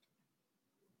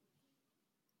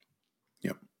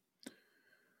 Yep.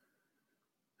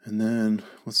 And then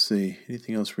let's see,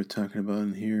 anything else we're talking about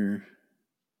in here?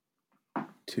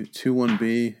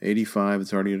 21B 85.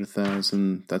 It's already at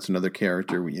 1,000. That's another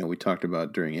character we talked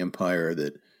about during Empire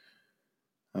that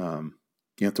you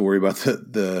have to worry about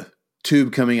the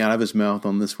tube coming out of his mouth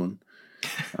on this one.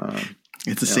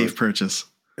 It's a safe purchase.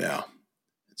 Yeah,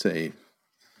 it's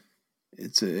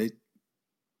a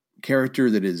character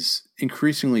that is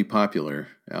increasingly popular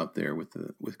out there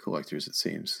with collectors. It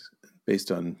seems,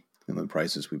 based on the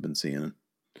prices we've been seeing.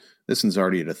 This one's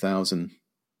already at 1,000.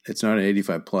 It's not an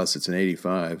 85 plus, it's an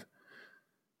 85.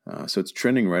 So it's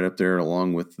trending right up there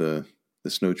along with the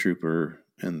Snowtrooper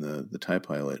and the TIE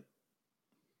Pilot.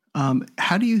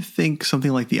 How do you think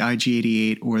something like the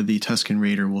IG-88 or the Tusken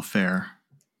Raider will fare?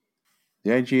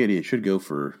 The IG-88 should go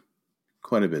for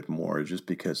quite a bit more just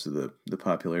because of the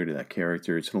popularity of that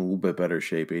character. It's in a little bit better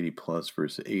shape, 80 plus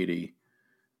versus 80.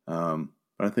 But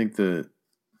I think they'll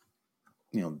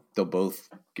both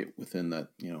get within that,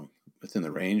 within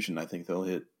the range, and I think they'll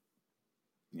hit,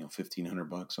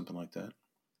 $1,500, something like that.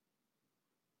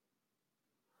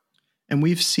 And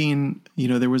we've seen,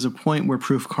 there was a point where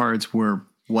proof cards were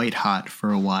white hot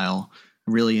for a while,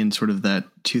 really in sort of that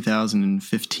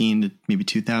 2015 to maybe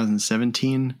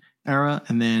 2017 era.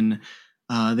 And then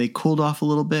they cooled off a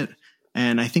little bit.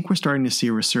 And I think we're starting to see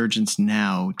a resurgence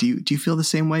now. Do you feel the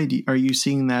same way? Are you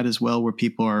seeing that as well, where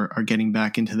people are getting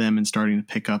back into them and starting to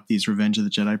pick up these Revenge of the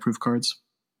Jedi proof cards?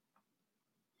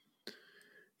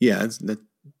 Yeah,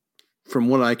 from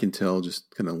what I can tell,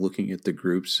 just kind of looking at the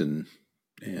groups and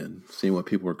seeing what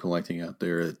people are collecting out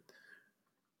there,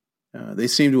 they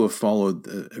seem to have followed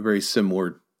a very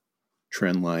similar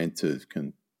trend line to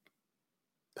kind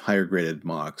of higher graded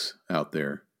mocks out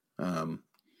there.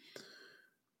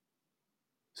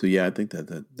 So yeah, I think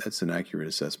that's an accurate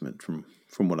assessment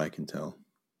from what I can tell.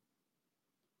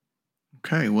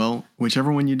 Okay, well,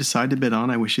 whichever one you decide to bid on,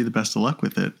 I wish you the best of luck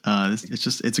with it.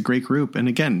 It's a great group, and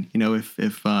again,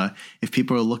 if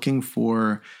people are looking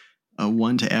for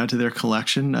one to add to their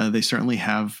collection, they certainly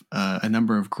have a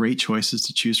number of great choices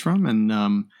to choose from.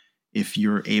 And if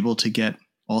you're able to get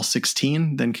all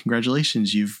 16, then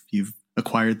congratulations, you've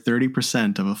acquired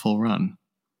 30% of a full run.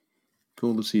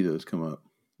 Cool to see those come up.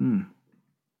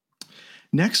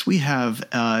 Next, we have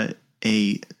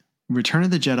a Return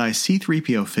of the Jedi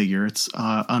C-3PO figure. It's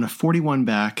on a 41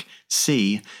 back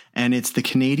C, and it's the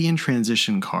Canadian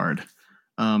transition card.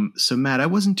 So Matt, I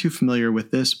wasn't too familiar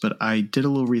with this, but I did a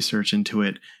little research into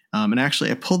it. And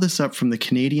actually, I pulled this up from the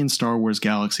Canadian Star Wars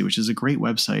Galaxy, which is a great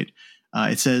website.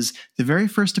 It says, the very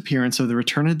first appearance of the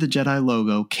Return of the Jedi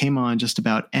logo came on just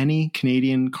about any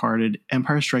Canadian carded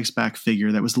Empire Strikes Back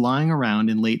figure that was lying around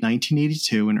in late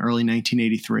 1982 and early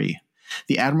 1983.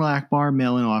 The Admiral Akbar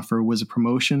mail-in offer was a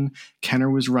promotion Kenner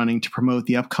was running to promote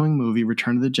the upcoming movie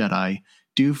Return of the Jedi,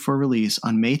 due for release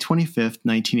on May 25th,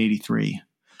 1983.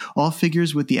 All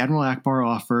figures with the Admiral Akbar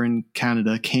offer in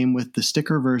Canada came with the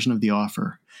sticker version of the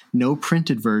offer. No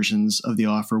printed versions of the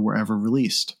offer were ever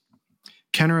released.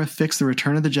 Kenner affixed the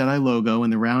Return of the Jedi logo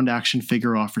and the round action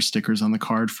figure offer stickers on the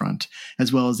card front,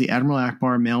 as well as the Admiral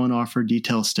Akbar mail-in offer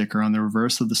detail sticker on the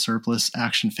reverse of the surplus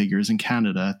action figures in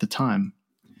Canada at the time.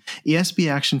 ESB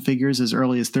action figures as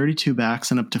early as 32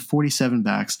 backs and up to 47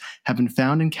 backs have been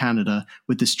found in Canada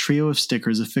with this trio of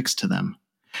stickers affixed to them.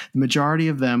 The majority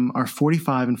of them are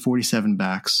 45 and 47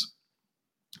 backs.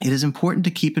 It is important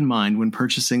to keep in mind when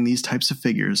purchasing these types of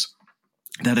figures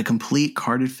that a complete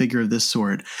carded figure of this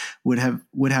sort would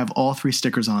have all 3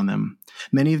 stickers on them.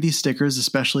 Many of these stickers,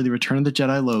 especially the Return of the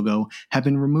Jedi logo, have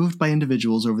been removed by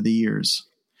individuals over the years.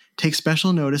 Take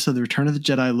special notice of the Return of the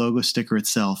Jedi logo sticker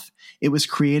itself. It was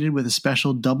created with a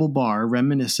special double bar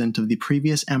reminiscent of the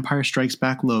previous Empire Strikes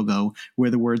Back logo, where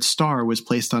the word Star was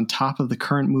placed on top of the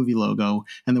current movie logo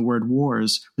and the word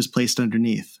Wars was placed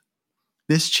underneath.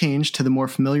 This changed to the more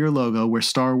familiar logo where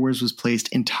Star Wars was placed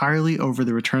entirely over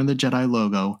the Return of the Jedi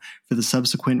logo for the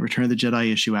subsequent Return of the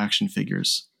Jedi issue action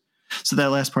figures. So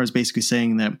that last part is basically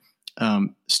saying that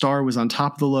Star was on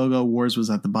top of the logo, Wars was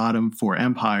at the bottom for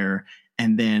Empire,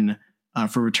 and then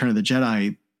for Return of the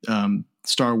Jedi,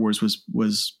 Star Wars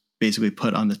was basically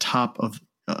put on the top of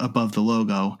above the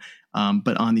logo.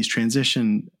 But on these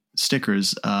transition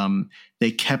stickers,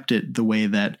 they kept it the way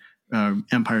that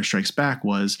Empire Strikes Back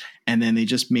was, and then they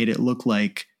just made it look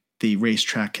like the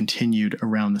racetrack continued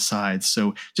around the sides.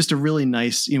 So just a really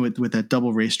nice, with that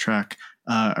double racetrack,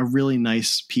 a really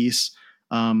nice piece.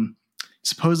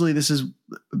 Supposedly this is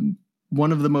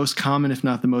one of the most common, if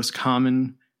not the most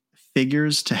common,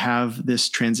 figures to have this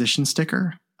transition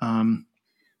sticker. And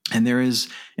there is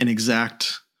an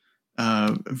exact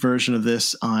version of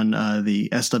this on the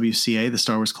SWCA, the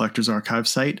Star Wars Collectors Archive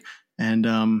site.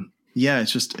 And yeah,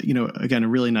 it's just, again, a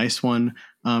really nice one.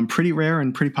 Pretty rare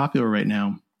and pretty popular right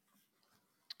now.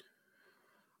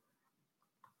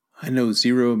 I know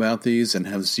zero about these and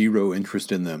have zero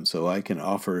interest in them, so I can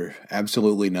offer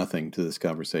absolutely nothing to this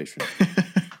conversation.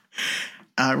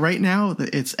 Right now,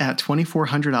 it's at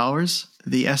 $2,400.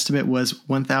 The estimate was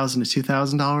 $1,000 to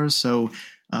 $2,000. So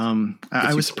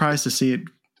I was surprised to see it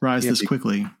rise this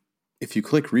quickly. If you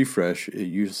click refresh,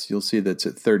 you'll see that's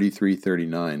at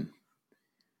 $33.39.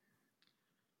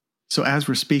 So as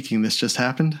we're speaking, this just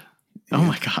happened? Yeah. Oh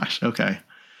my gosh. Okay.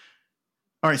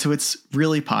 All right. So it's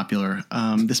really popular.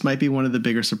 This might be one of the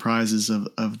bigger surprises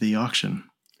of the auction.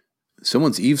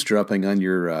 Someone's eavesdropping on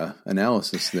your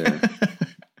analysis there.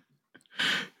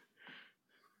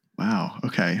 Wow.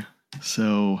 Okay.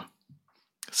 So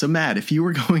Matt, if you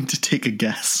were going to take a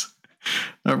guess,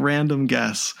 a random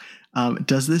guess,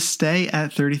 does this stay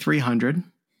at 3,300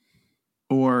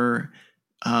 or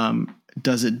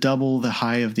does it double the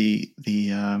high of the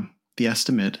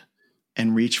estimate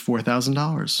and reach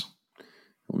 $4,000?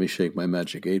 Let me shake my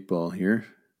magic 8-ball here.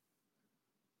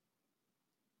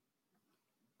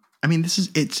 I mean,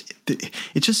 it's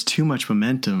just too much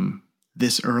momentum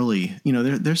this early.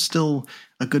 There's still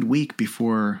a good week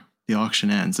before the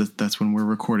auction ends. That's when we're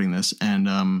recording this,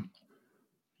 and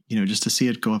just to see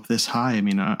it go up this high, I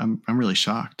mean, I'm really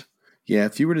shocked. Yeah,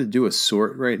 if you were to do a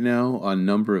sort right now on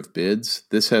number of bids,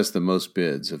 this has the most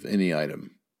bids of any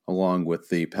item, along with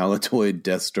the Palatoid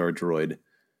Death Star droid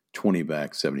 20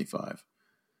 back 75.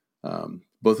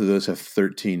 Both of those have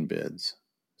 13 bids.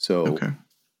 So, okay.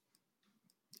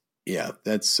 Yeah,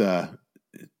 that's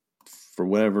for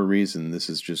whatever reason, this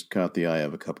has just caught the eye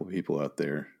of a couple of people out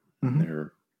there. Mm-hmm.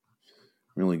 They're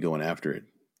really going after it.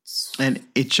 And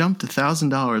it jumped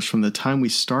 $1,000 from the time we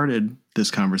started this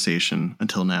conversation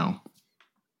until now.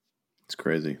 It's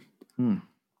crazy. I'm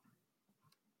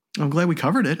glad we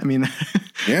covered it. I mean,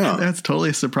 yeah, that's totally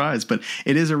a surprise, but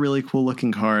it is a really cool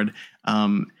looking card.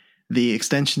 The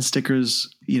extension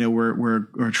stickers,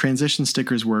 or transition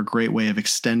stickers were a great way of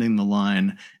extending the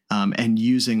line and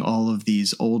using all of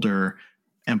these older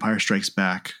Empire Strikes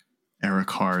Back era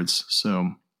cards.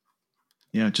 So,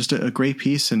 yeah, just a great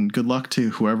piece, and good luck to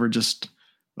whoever just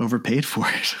overpaid for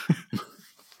it.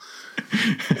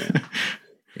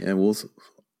 Yeah, well,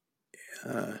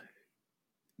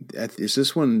 is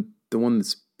this one the one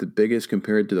that's the biggest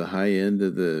compared to the high end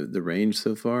of the range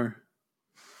so far?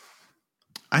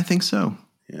 I think so.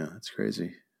 Yeah, that's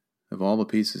crazy. Of all the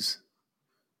pieces.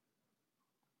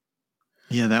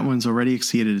 Yeah, that one's already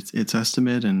exceeded its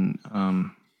estimate, and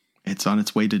it's on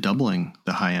its way to doubling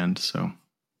the high end. So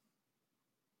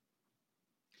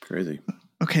crazy.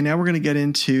 Okay, now we're going to get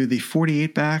into the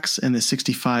 48 backs and the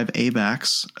 65 A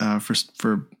backs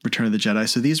for Return of the Jedi.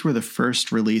 So these were the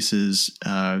first releases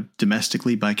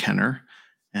domestically by Kenner,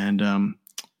 and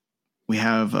we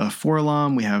have a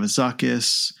 4-LOM, we have a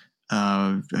Zuckuss,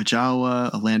 a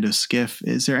Jawa, a Lando Skiff.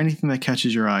 Is there anything that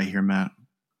catches your eye here, Matt?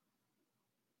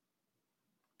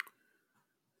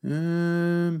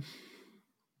 So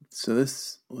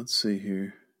this, let's see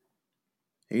here.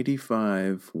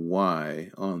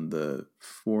 85Y on the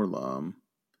 4-LOM.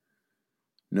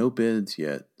 No bids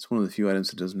yet. It's one of the few items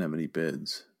that doesn't have any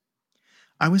bids.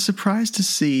 I was surprised to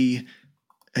see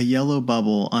a yellow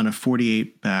bubble on a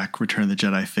 48 back Return of the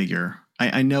Jedi figure.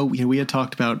 I know we had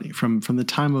talked about from the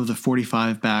time of the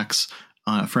 45 backs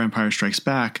for Empire Strikes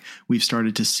Back, we've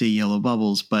started to see yellow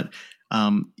bubbles. But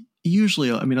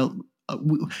usually, I mean,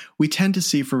 we tend to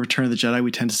see for Return of the Jedi,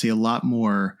 we tend to see a lot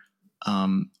more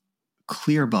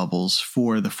clear bubbles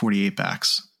for the 48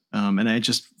 backs. And I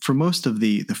just, for most of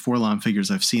the 4-LOM figures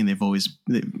I've seen, they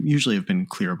usually have been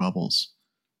clear bubbles.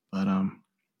 But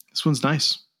this one's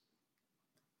nice.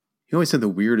 You always had the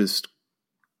weirdest,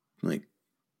 like,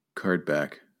 card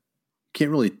back.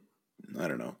 Can't really, I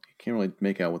don't know. You can't really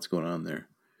make out what's going on there.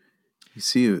 You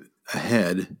see a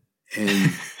head,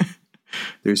 and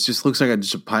there's just looks like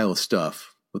just a pile of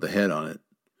stuff with a head on it.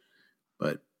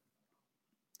 But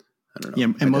I don't know.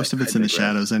 Yeah, and most of it's in the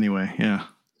shadows anyway. Yeah.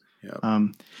 Yeah.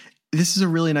 This is a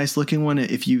really nice looking one.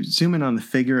 If you zoom in on the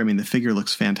figure, I mean, the figure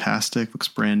looks fantastic, looks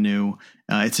brand new.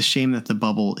 It's a shame that the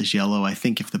bubble is yellow. I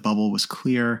think if the bubble was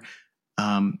clear,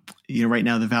 right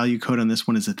now the value code on this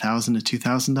one is $1,000 to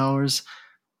 $2,000.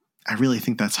 I really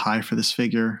think that's high for this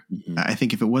figure. Mm-hmm. I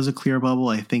think if it was a clear bubble,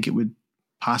 I think it would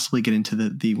possibly get into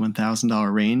the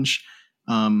 $1,000 range.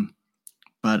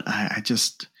 But I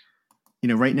just,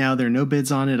 right now there are no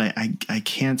bids on it. I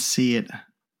can't see it.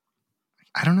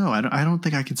 I don't know. I don't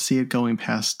think I can see it going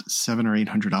past $700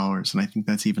 or $800, and I think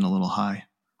that's even a little high.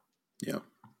 Yeah,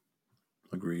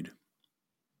 agreed.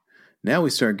 Now we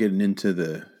start getting into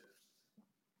the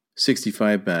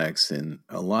 65 backs, and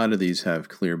a lot of these have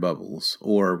clear bubbles,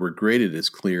 or were graded as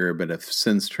clear, but have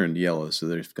since turned yellow, so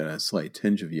they've got a slight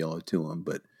tinge of yellow to them.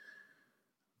 But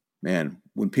man,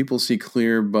 when people see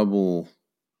clear bubble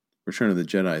Return of the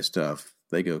Jedi stuff,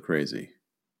 they go crazy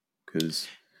because.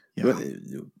 Yeah.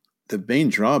 The main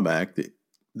drawback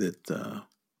that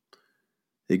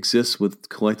exists with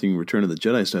collecting Return of the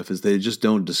Jedi stuff is they just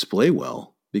don't display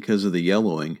well because of the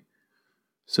yellowing.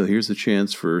 So here's a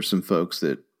chance for some folks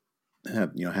that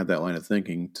have that line of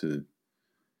thinking to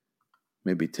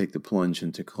maybe take the plunge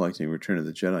into collecting Return of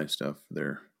the Jedi stuff for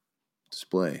their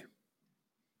display.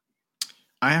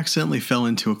 I accidentally fell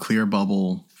into a clear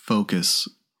bubble focus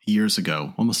years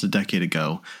ago, almost a decade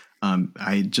ago.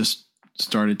 I just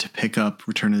started to pick up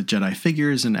Return of the Jedi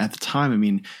figures, and at the time, I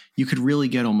mean, you could really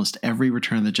get almost every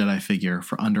Return of the Jedi figure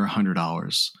for under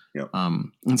 $100. Yep.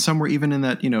 And some were even in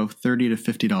that $30 to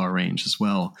 $50 range as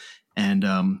well. And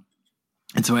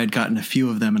so I had gotten a few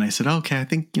of them, and I said, okay, I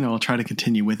think I'll try to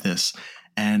continue with this.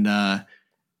 And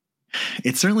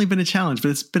it's certainly been a challenge, but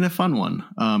it's been a fun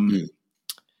one.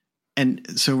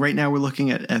 And so right now we're looking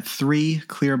at 3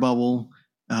 clear bubble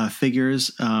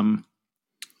figures.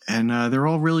 And they're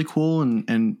all really cool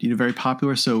and very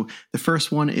popular. So the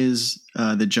first one is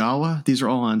the Jawa. These are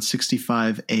all on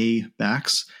 65A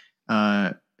backs.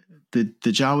 The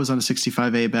Jawa is on a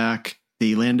 65A back.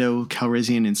 The Lando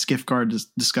Calrissian in Skiff Guard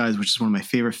disguise, which is one of my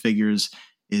favorite figures,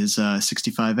 is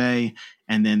 65A.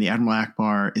 And then the Admiral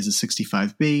Akbar is a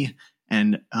 65B.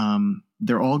 And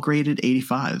they're all graded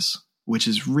 85s, which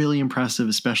is really impressive,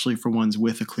 especially for ones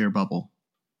with a clear bubble.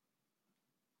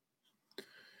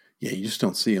 Yeah, you just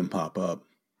don't see them pop up.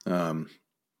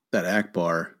 That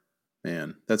Akbar,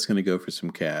 man, that's going to go for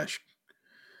some cash.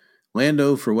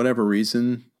 Lando, for whatever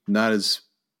reason, not as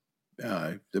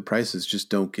the prices just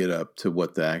don't get up to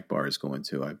what the Akbar is going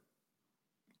to.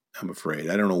 I'm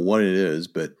afraid. I don't know what it is,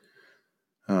 but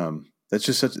that's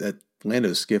just that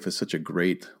Lando skiff is such a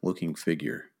great looking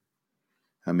figure.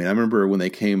 I mean, I remember when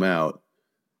they came out,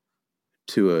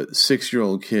 to a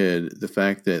 6-year-old kid, the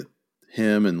fact that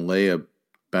him and Leia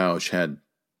Bausch had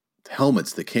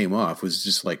helmets that came off was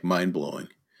just like mind-blowing.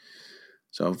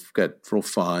 So I've got real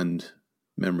fond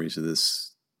memories of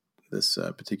this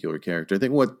particular character. I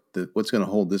think what's going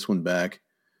to hold this one back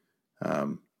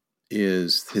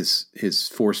is his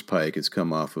force pike has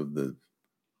come off of the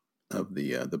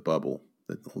bubble.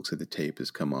 That looks like the tape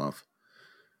has come off.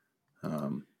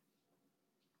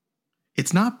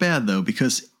 It's not bad though,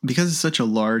 because it's such a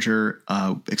larger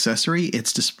accessory.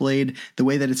 It's displayed the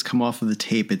way that it's come off of the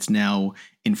tape. It's now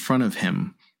in front of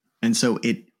him, and so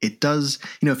it does.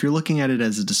 If you're looking at it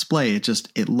as a display,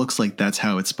 it looks like that's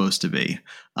how it's supposed to be.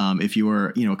 If you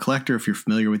are a collector, if you're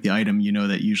familiar with the item, you know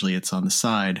that usually it's on the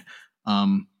side.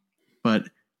 But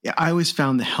I always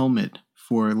found the helmet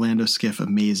for Lando Skiff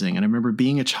amazing, and I remember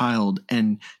being a child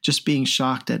and just being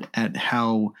shocked at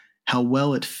how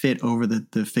well it fit over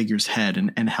the figure's head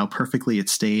and how perfectly it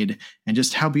stayed and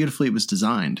just how beautifully it was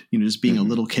designed. Just being a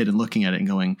little kid and looking at it and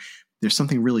going, there's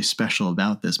something really special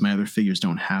about this. My other figures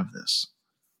don't have this.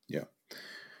 Yeah.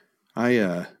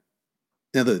 Now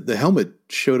the helmet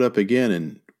showed up again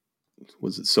and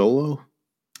was it Solo?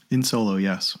 In Solo,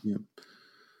 yes. Yeah.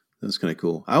 That was kind of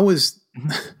cool. I was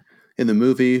in the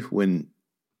movie when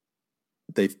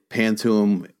they pan to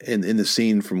him in the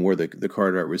scene from where the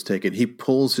card art was taken. He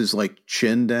pulls his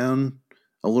chin down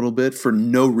a little bit for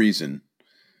no reason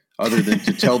other than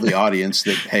to tell the audience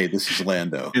that, hey, this is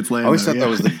Lando. It's Lando. I always thought that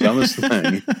was the dumbest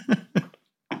thing.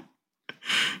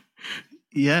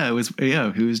 Yeah, it was.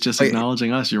 Yeah, he was just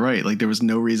acknowledging us. You're right. Like there was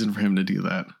no reason for him to do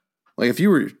that. Like if you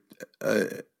were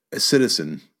a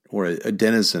citizen or a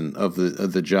denizen of the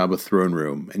Jabba throne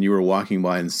room and you were walking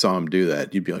by and saw him do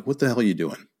that, you'd be like, what the hell are you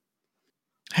doing?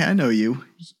 Hey, I know you.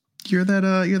 You're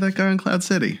that guy in Cloud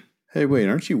City. Hey, wait,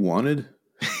 aren't you wanted?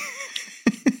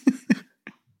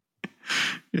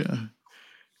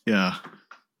 Yeah.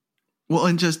 Well,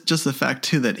 and just the fact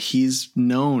too that he's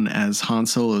known as Han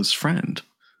Solo's friend.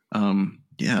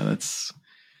 That's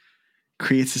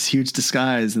creates this huge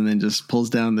disguise and then just pulls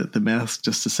down the mask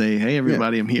just to say, "Hey,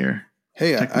 everybody, I'm here."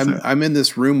 Hey, I'm in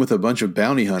this room with a bunch of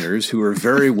bounty hunters who are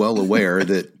very well aware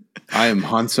that I am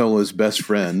Han Solo's best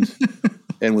friend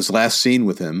and was last seen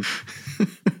with him.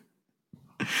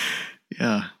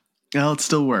 Yeah. Well, it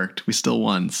still worked. We still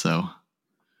won, so.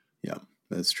 Yeah,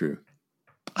 that's true.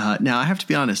 Now, I have to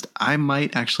be honest. I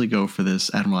might actually go for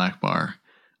this Admiral Akbar.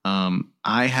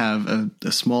 I have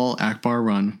a small Akbar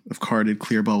run of carded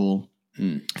clear bubble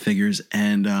figures,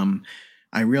 and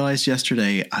I realized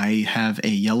yesterday I have a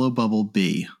yellow bubble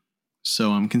B.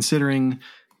 So I'm considering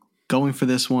going for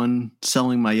this one,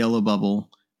 selling my yellow bubble,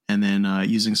 and then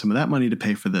using some of that money to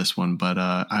pay for this one. But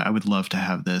I would love to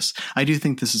have this. I do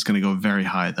think this is going to go very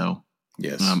high, though.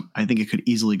 Yes. I think it could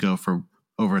easily go for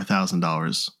over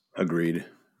 $1,000. Agreed.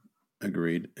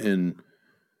 And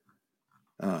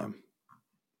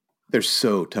they're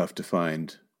so tough to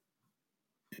find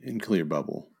in clear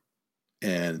bubble.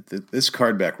 And this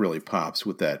card back really pops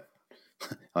with that.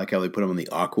 I like how they put him on the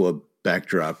aqua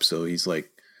backdrop. So he's like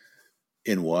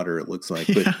in water, it looks like.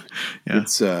 But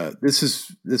it's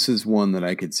this is one that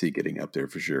I could see getting up there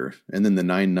for sure. And then the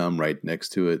 9 num right next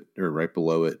to it or right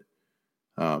below it.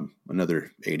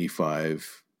 Another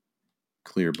 85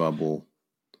 clear bubble.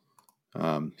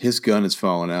 His gun has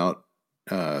fallen out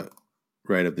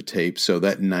right of the tape. So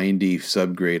that 90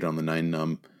 subgrade on the 9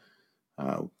 num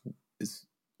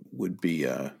would be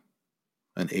an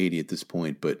 80 at this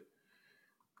point, but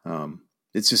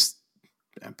it's just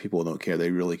people don't care.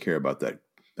 They really care about that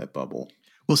bubble.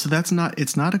 Well, so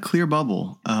it's not a clear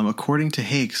bubble. According to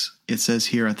Hakes, it says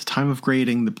here at the time of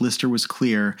grading, the blister was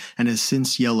clear and has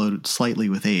since yellowed slightly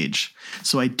with age.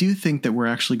 So I do think that we're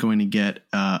actually going to get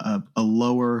a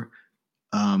lower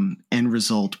end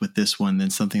result with this one than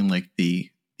something like the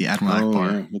Admiral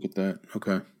Akbar. Yeah, look at that.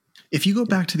 Okay. If you go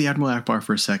back to the Admiral Akbar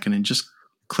for a second and just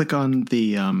click on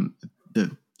the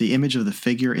image of the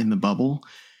figure in the bubble,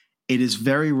 it is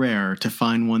very rare to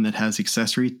find one that has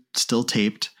accessory still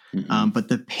taped. Mm-hmm. But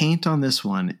the paint on this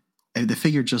one, the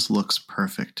figure just looks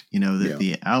perfect. You know,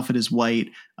 the outfit is white.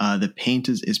 The paint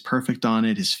is perfect on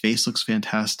it. His face looks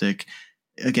fantastic.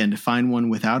 Again, to find one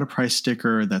without a price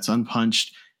sticker that's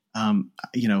unpunched,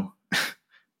 you know,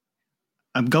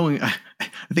 I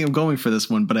think I'm going for this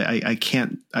one, but I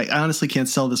honestly can't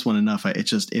sell this one enough.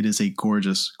 It is a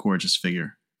gorgeous, gorgeous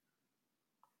figure.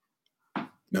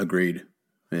 Agreed.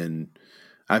 And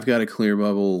I've got a clear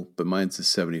bubble, but mine's a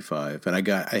 75. And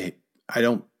I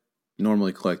don't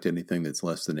normally collect anything that's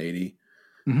less than 80,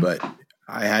 but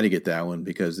I had to get that one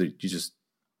because you just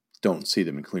don't see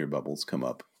them in clear bubbles come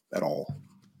up at all.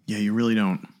 Yeah, you really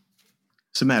don't.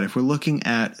 So Matt, if we're looking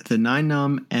at the 9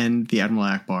 num and the Admiral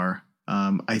Akbar,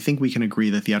 I think we can agree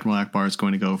that the Admiral Akbar is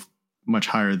going to go much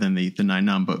higher than the 9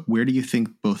 num, but where do you think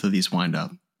both of these wind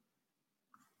up?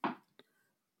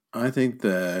 I think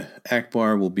the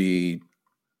Akbar will be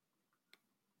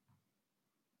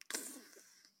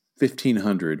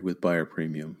 1,500 with buyer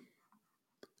premium.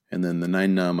 And then the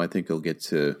 9 num, I think it'll get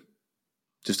to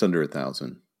just under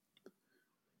 1,000.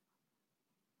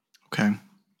 Okay.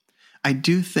 I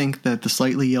do think that the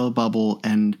slightly yellow bubble,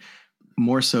 and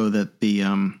more so that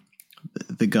the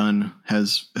gun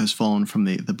has fallen from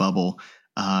the bubble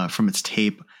from its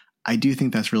tape, I do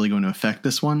think that's really going to affect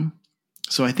this one.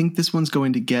 So I think this one's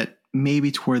going to get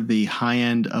maybe toward the high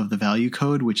end of the value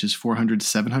code, which is $400 to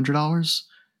 $700.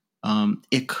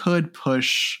 It could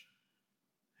push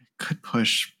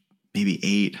maybe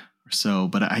 8 or so,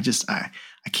 but I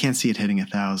can't see it hitting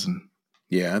 1,000.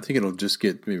 Yeah, I think it'll just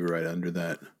get maybe right under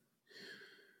that.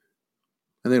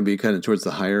 I think it'll be kind of towards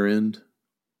the higher end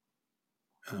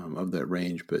of that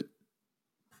range, but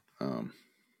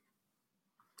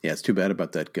yeah, it's too bad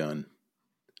about that gun.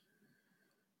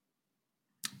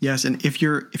 Yes, and if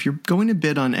you're going to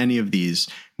bid on any of these,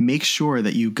 make sure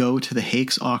that you go to the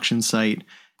Hakes auction site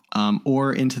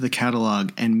or into the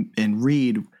catalog and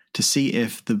read to see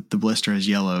if the blister has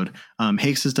yellowed.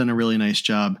 Hakes has done a really nice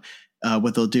job.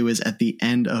 What they'll do is at the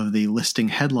end of the listing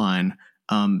headline,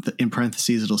 in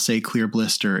parentheses, it'll say clear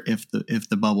blister if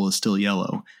the bubble is still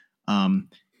yellow.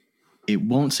 It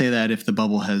won't say that if the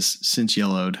bubble has since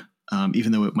yellowed,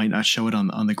 even though it might not show it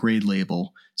on the grade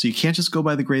label. So you can't just go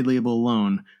by the grade label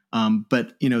alone.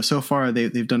 But so far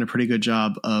they've done a pretty good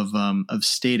job of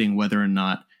stating whether or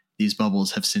not these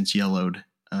bubbles have since yellowed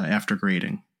after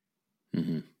grading.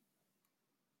 Mm-hmm.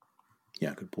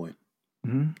 Yeah, good point.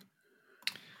 Mm-hmm.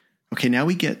 Okay, now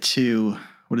we get to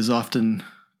what is often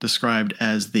described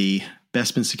as the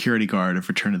Bespin security guard of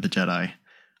Return of the Jedi.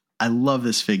 I love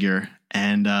this figure,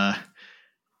 and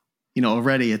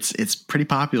already it's pretty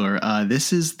popular.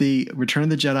 This is the Return of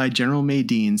the Jedi General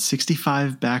Madine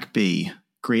 65 back B,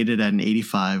 graded at an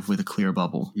 85 with a clear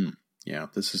bubble. Yeah,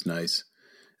 this is nice.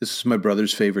 This is my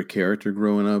brother's favorite character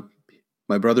growing up.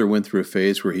 My brother went through a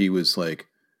phase where he was like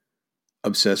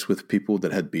obsessed with people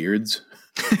that had beards.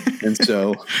 And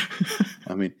so,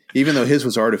 I mean, even though his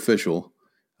was artificial,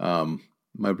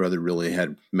 my brother really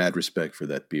had mad respect for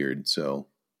that beard. So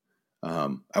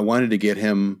I wanted to get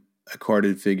him a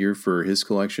carded figure for his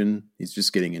collection. He's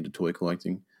just getting into toy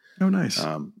collecting. Oh, nice.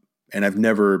 And I've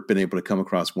never been able to come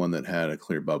across one that had a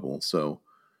clear bubble. So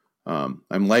I'm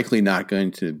likely not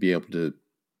going to be able to,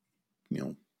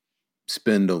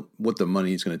 spend what the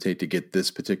money is going to take to get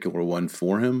this particular one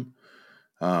for him.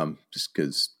 Just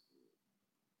because,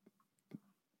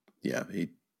 yeah, he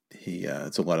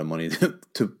it's a lot of money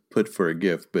to put for a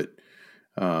gift. But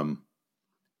I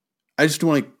just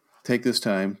want to take this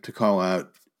time to call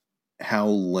out how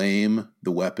lame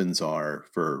the weapons are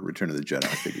for Return of the Jedi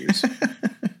figures.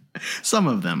 Some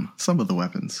of the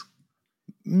weapons.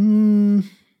 I'm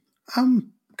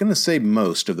going to say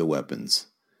most of the weapons.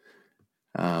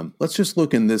 Let's just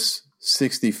look in this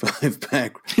 65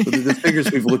 pack, the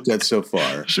figures we've looked at so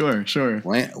far. Sure.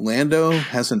 Lando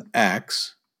has an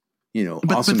axe,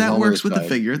 but awesome that helmet works with aside. the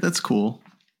figure. That's cool.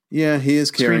 Yeah, he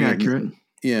is carrying Screen accurate.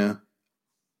 Yeah.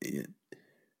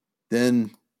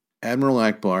 Then Admiral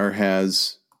Akbar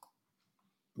has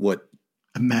what?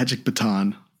 A magic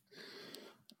baton.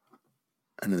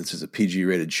 I know this is a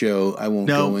PG-rated show. I won't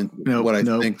go into what I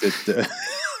think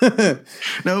that.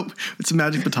 Nope, it's a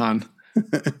magic baton.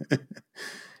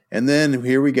 And then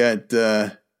here we got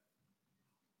General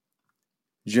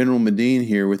Madine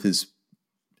here with his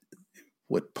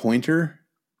pointer,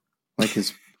 like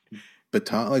his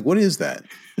baton. Like, what is that?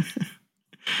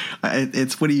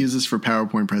 It's what he uses for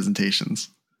PowerPoint presentations.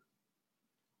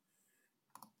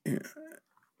 Yeah.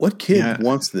 What kid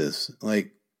wants this?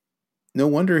 Like, no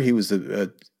wonder he was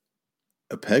a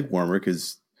peg warmer.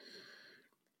 Because,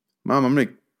 Mom, I'm going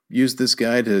to use this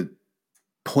guy to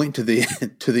point to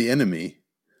the enemy.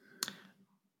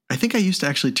 I think I used to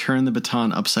actually turn the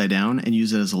baton upside down and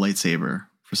use it as a lightsaber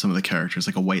for some of the characters,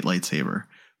 like a white lightsaber.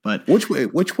 But which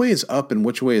way is up and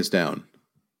which way is down?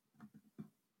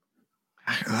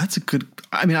 That's a good.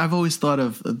 I mean, I've always thought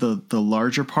of the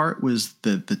larger part was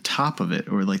the top of it,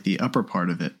 or like the upper part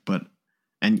of it, but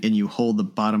and you hold the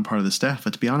bottom part of the staff.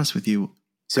 But to be honest with you,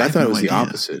 I thought it was the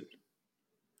opposite.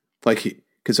 Like,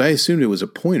 because I assumed it was a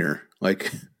pointer,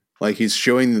 like he's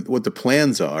showing what the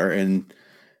plans are, and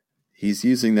he's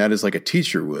using that as like a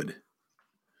teacher would.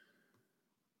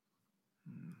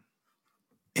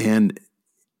 And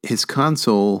his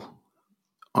console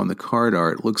on the card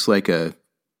art looks like a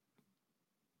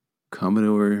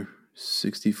Commodore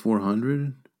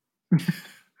 6400. I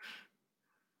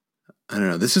don't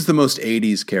know. This is the most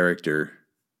 80s character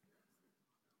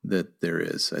that there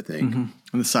is, I think. Mm-hmm.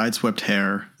 And the sideswept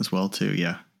hair as well, too.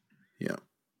 Yeah. Yeah.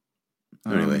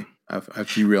 Anyway,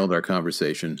 I've derailed our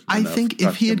conversation. I think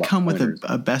if he had come with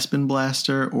a Bespin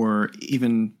blaster, or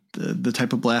even the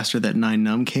type of blaster that Nine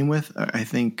Numb came with, I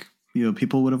think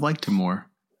people would have liked him more.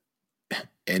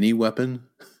 Any weapon?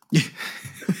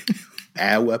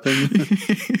 A weapon?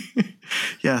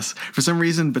 Yes. For some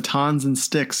reason, batons and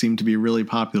sticks seem to be really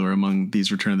popular among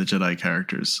these Return of the Jedi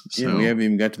characters. So, yeah, we haven't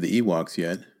even got to the Ewoks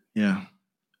yet. Yeah.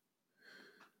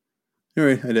 All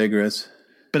right, I digress.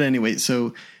 But anyway,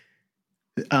 so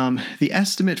the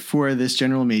estimate for this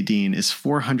General Madine is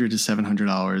 $400 to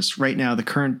 $700. Right now, the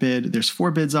current bid, there's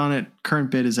 4 bids on it.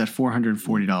 Current bid is at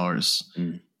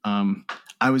 $440.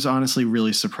 I was honestly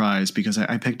really surprised because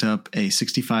I picked up a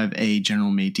 65A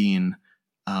General Madine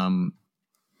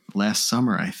last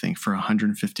summer, I think, for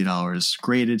 $150,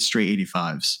 graded straight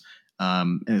 85s.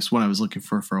 And it's one I was looking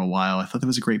for a while. I thought that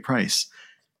was a great price.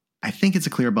 I think it's a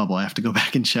clear bubble. I have to go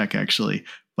back and check, actually.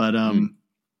 But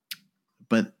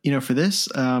for this,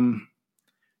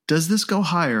 does this go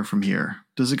higher from here?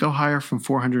 Does it go higher from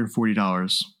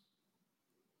 $440?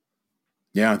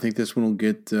 Yeah, I think this one will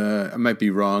get, I might be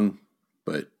wrong,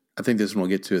 but I think this one will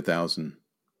get to 1,000.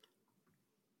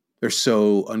 They're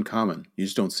so uncommon. You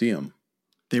just don't see them.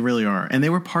 They really are. And they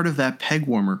were part of that peg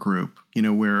warmer group,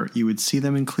 where you would see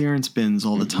them in clearance bins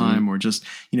all the time, or just,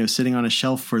 sitting on a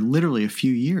shelf for literally a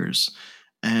few years.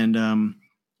 And,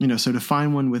 so to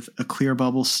find one with a clear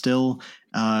bubble still,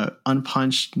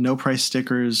 unpunched, no price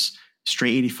stickers,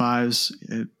 straight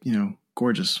 85s,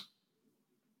 gorgeous.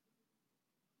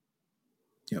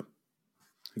 Yep.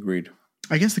 Agreed.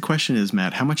 I guess the question is,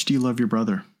 Matt, how much do you love your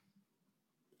brother?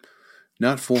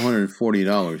 Not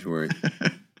 $440 worth.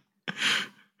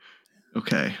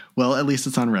 Okay. Well, at least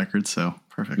it's on record, so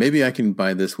perfect. Maybe I can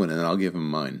buy this one and I'll give him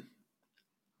mine.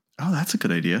 Oh, that's a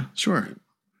good idea. Sure.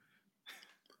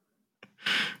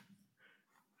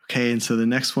 Okay, and so the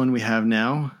next one we have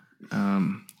now,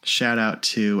 shout out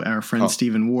to our friend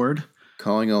Stephen Ward.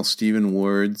 Calling all Stephen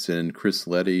Wards and Chris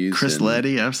Lettys. Chris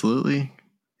Letty, absolutely.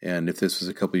 And if this was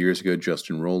a couple years ago,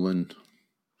 Justin Rowland,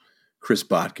 Chris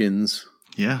Botkins.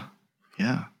 Yeah.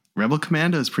 Rebel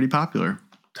Commando is pretty popular.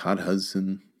 Todd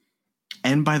Hudson.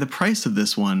 And by the price of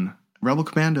this one, Rebel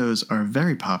Commandos are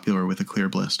very popular with a clear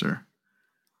blister.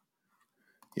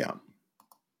 Yeah.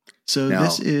 So now,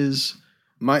 this is...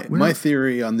 My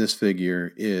theory on this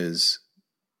figure is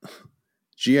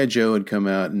G.I. Joe had come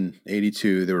out in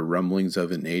 82. There were rumblings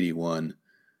of it in 81.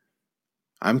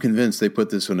 I'm convinced they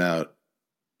put this one out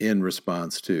in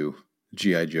response to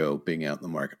G.I. Joe being out in the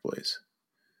marketplace.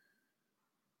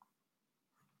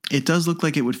 It does look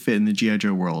like it would fit in the G.I.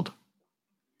 Joe world.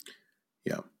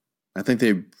 Yeah. I think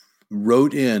they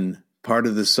wrote in part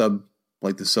of the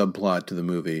subplot to the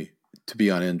movie to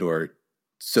be on Endor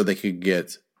so they could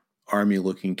get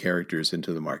Army-looking characters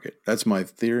into the market. That's my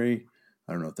theory.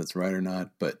 I don't know if that's right or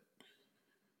not, but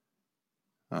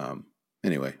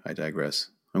anyway, I digress.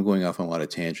 I'm going off on a lot of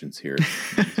tangents here.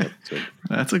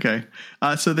 That's okay.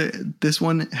 So this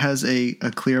one has a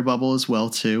clear bubble as well,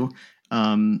 too.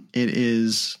 It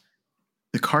is...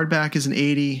 The card back is an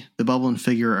 80. The bubble and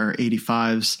figure are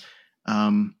 85s.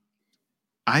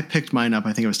 I picked mine up.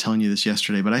 I think I was telling you this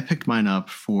yesterday, but I picked mine up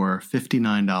for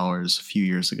 $59 a few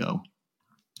years ago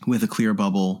with a clear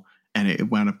bubble, and it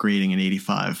wound up grading an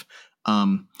 85.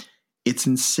 It's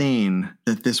insane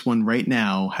that this one right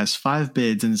now has 5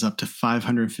 bids and is up to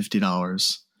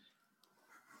 $550.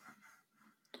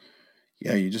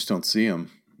 Yeah, you just don't see them.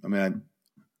 I mean,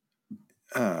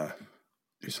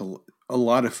 there's a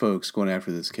lot of folks going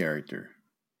after this character.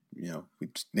 We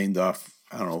just named off,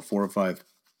 4 or 5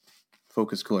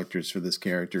 focus collectors for this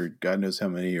character. God knows how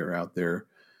many are out there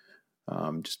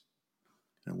just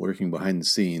working behind the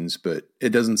scenes, but it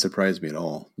doesn't surprise me at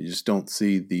all. You just don't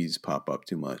see these pop up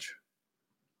too much.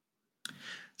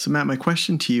 So, Matt, my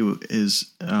question to you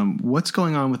is, what's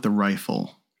going on with the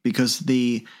rifle? Because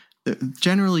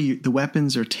generally the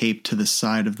weapons are taped to the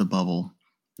side of the bubble,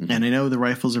 and I know the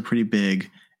rifles are pretty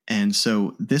big. And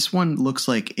so this one looks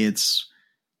like it's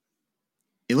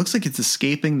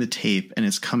escaping the tape and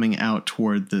it's coming out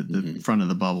toward the front of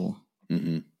the bubble.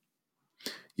 Mm-hmm.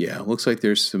 Yeah, it looks like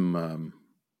there's some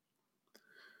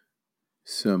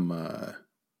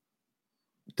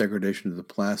degradation of the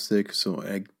plastic. So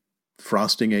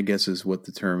frosting, I guess, is what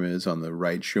the term is on the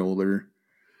right shoulder.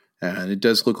 And it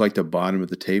does look like the bottom of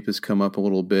the tape has come up a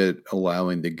little bit,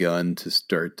 allowing the gun to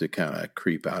start to kind of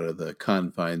creep out of the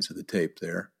confines of the tape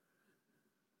there.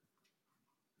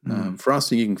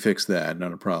 Frosting, you can fix that,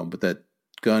 not a problem. But that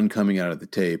gun coming out of the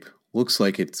tape looks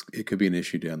like it could be an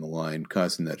issue down the line,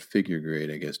 causing that figure grade,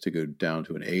 I guess, to go down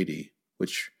to an 80,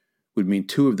 which would mean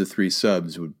 2 of the 3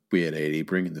 subs would be at 80,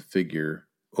 bringing the figure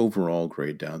overall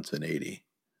grade down to an 80.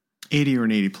 80 or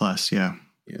an 80 plus, yeah.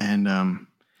 And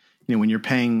when you're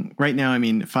paying right now, I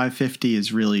mean, $550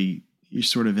 is really, you're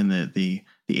sort of in the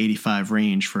 85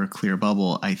 range for a clear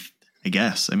bubble, I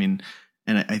guess. I mean,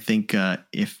 and I think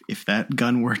if that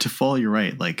gun were to fall, you're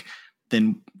right. Like,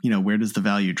 then, where does the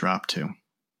value drop to?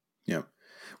 Yeah.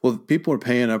 Well, people are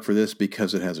paying up for this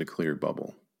because it has a clear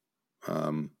bubble.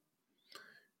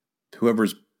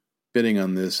 Whoever's bidding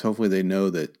on this, hopefully they know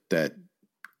that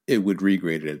it would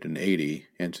regrade it at an 80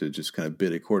 and to just kind of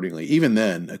bid accordingly. Even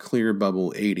then, a clear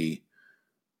bubble 80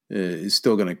 is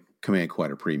still going to command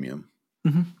quite a premium.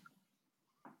 Mm-hmm.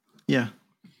 Yeah.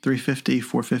 $350,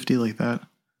 $450, like that.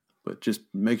 But just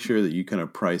make sure that you kind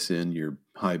of price in your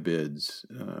high bids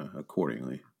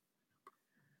accordingly.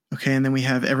 Okay, and then we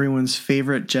have everyone's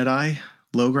favorite Jedi,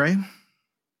 Logray.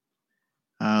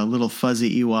 Little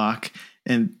fuzzy Ewok.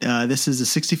 And this is a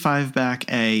 65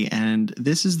 back A, and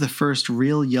this is the first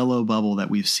real yellow bubble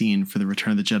that we've seen for the Return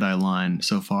of the Jedi line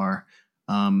so far.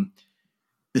 The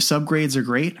subgrades are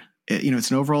great.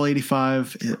 It's an overall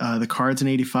 85. The card's an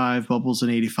 85, bubble's an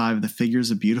 85. The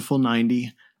figure's a beautiful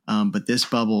 90. But this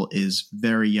bubble is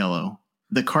very yellow.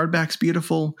 The card back's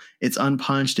beautiful. It's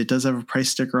unpunched. It does have a price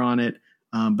sticker on it,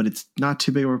 but it's not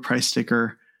too big of a price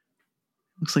sticker.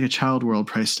 Looks like a Child World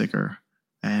price sticker,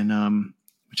 and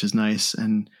which is nice.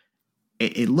 And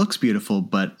it looks beautiful,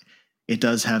 but it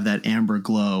does have that amber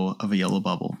glow of a yellow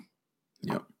bubble.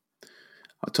 Yep.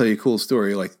 I'll tell you a cool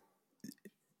story. Like,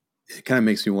 it kind of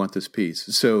makes me want this piece.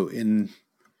 So in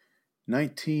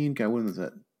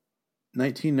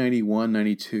 1991,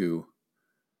 92,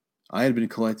 I had been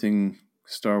collecting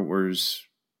Star Wars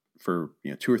for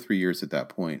 2 or 3 years at that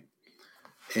point.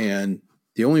 And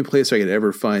the only place I could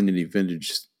ever find any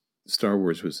vintage Star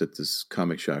Wars was at this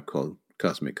comic shop called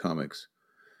Cosmic Comics.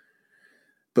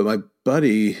 But my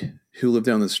buddy who lived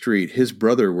down the street, his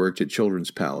brother worked at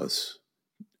Children's Palace.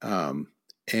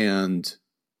 And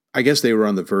I guess they were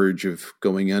on the verge of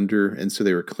going under, and so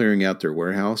they were clearing out their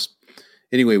warehouse.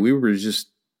 Anyway, we were just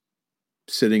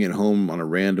sitting at home on a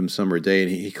random summer day,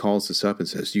 and he calls us up and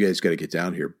says, "You guys got to get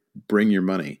down here. Bring your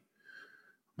money."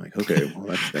 I'm like, okay,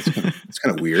 well, that's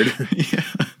kind of weird.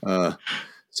 Yeah.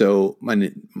 So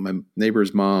my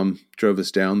neighbor's mom drove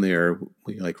us down there.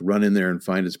 We run in there and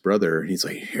find his brother, and he's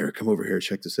like, "Here, come over here,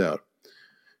 check this out."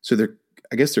 So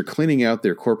I guess they're cleaning out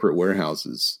their corporate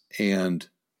warehouses, and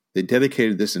they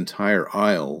dedicated this entire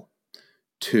aisle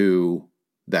to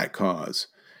that cause.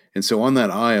 And so on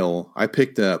that aisle, I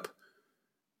picked up,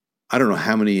 I don't know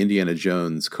how many Indiana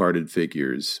Jones carded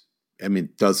figures. I mean,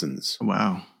 dozens.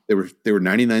 Wow. They were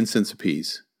 99 cents a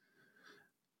piece.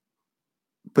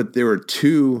 But there were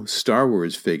 2 Star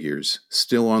Wars figures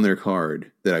still on their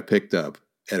card that I picked up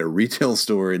at a retail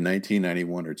store in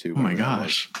 1991 or 2. Oh my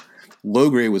gosh.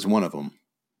 Logray was one of them.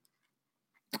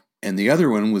 And the other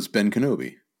one was Ben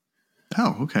Kenobi.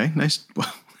 Oh, okay. Nice.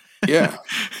 Yeah.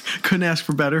 Couldn't ask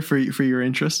for better for your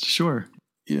interest. Sure.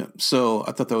 Yeah. So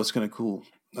I thought that was kind of cool.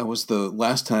 That was the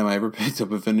last time I ever picked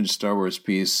up a vintage Star Wars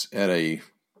piece at a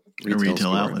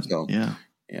retail outlet. So, yeah.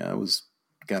 Yeah. It was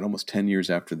almost 10 years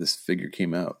after this figure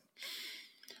came out.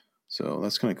 So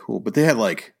that's kind of cool. But they had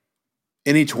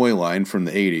any toy line from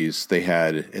the 80s they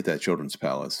had at that Children's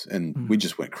Palace. And we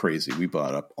just went crazy. We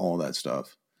bought up all that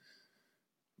stuff.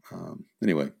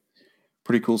 Anyway,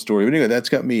 pretty cool story. But anyway, that's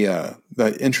got me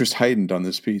that interest heightened on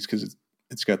this piece because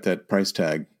it's got that price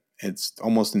tag. It's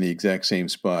almost in the exact same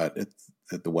spot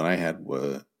that the one I had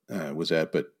was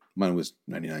at, but mine was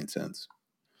 99 cents.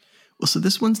 Well, so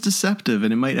this one's deceptive,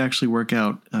 and it might actually work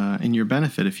out in your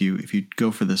benefit if you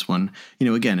go for this one.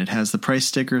 Again, it has the price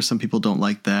sticker. Some people don't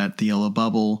like that, the yellow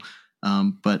bubble,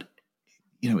 but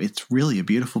it's really a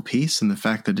beautiful piece, and the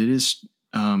fact that it is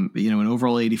an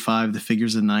overall 85, the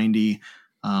figure's a 90.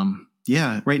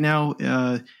 Right now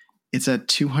it's at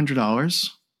 $200,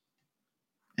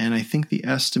 and I think the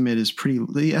estimate is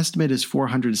 $400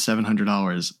 to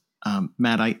 $700.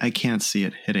 Matt, I can't see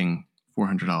it hitting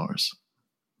 $400.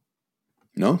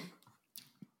 No,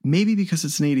 maybe because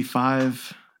it's an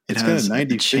 85. It's has got a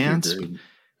 90 chance.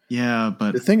 Yeah,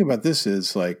 but the thing about this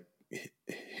is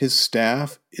his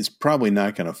staff is probably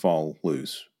not going to fall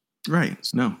loose. Right.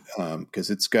 No. Because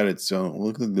it's got its own.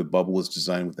 Look, the bubble was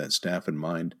designed with that staff in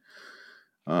mind.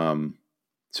 So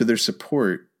there's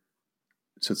support.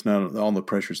 So it's not all the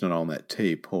pressure's not on that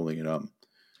tape holding it up.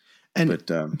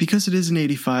 And because it is an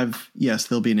 85, yes,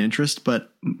 there'll be an interest.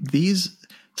 But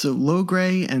so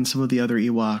Logray and some of the other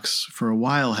Ewoks for a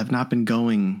while have not been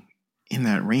going in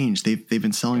that range. They've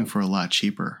been selling for a lot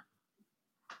cheaper.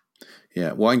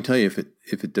 Yeah. Well, I can tell you if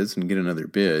it doesn't get another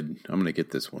bid, I'm going to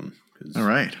get this one. All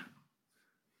right.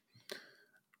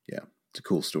 Yeah, it's a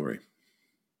cool story.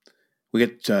 We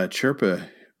get Chirpa,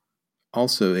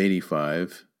 also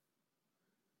 85.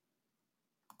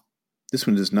 This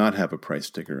one does not have a price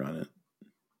sticker on it.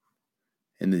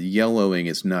 And the yellowing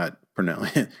is not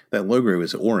pronounced. That Logray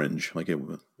was orange.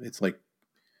 It's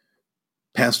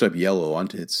passed up yellow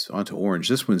onto orange.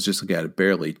 This one's just got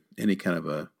barely any kind of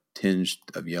a tinge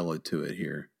of yellow to it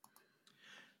here.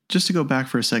 Just to go back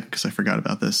for a second, because I forgot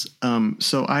about this.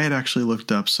 So I had actually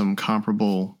looked up some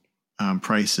comparable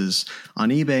prices on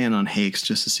eBay and on Hakes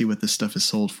just to see what this stuff is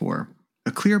sold for.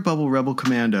 A clear bubble Rebel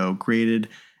Commando graded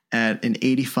at an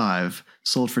 85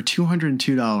 sold for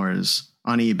 $202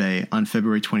 on eBay on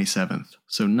February 27th.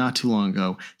 So not too long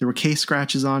ago. There were case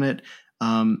scratches on it,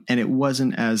 and it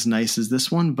wasn't as nice as this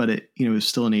one, but it was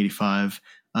still an 85.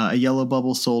 A yellow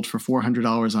bubble sold for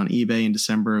 $400 on eBay in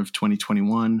December of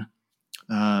 2021.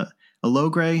 A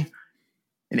Logray,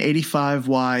 an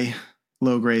 85Y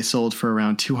Logray sold for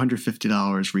around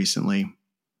 $250 recently.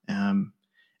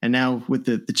 And now with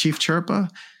the Chief Chirpa,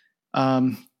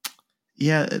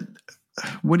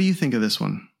 what do you think of this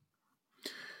one?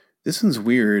 This one's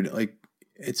weird.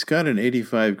 It's got an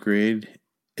 85 grade,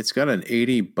 it's got an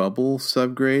 80 bubble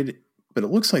subgrade, but it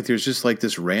looks like there's just like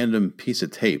this random piece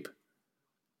of tape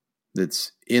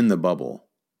that's in the bubble.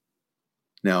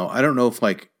 Now, I don't know if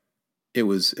like it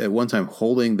was at one time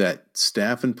holding that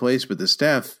staff in place, but the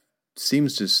staff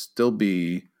seems to still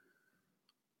be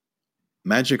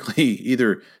magically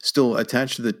either still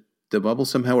attached to the bubble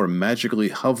somehow or magically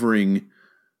hovering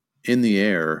in the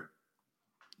air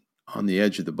on the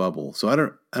edge of the bubble. So I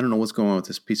don't know what's going on with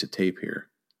this piece of tape here.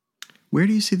 Where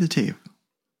do you see the tape?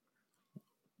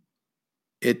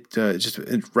 It just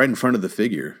right in front of the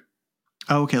figure.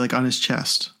 Oh, okay, like on his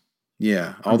chest.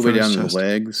 Yeah, all the way down to the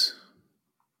legs.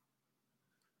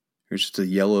 There's just a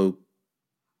yellow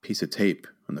piece of tape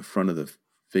on the front of the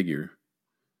figure.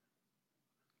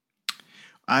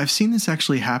 I've seen this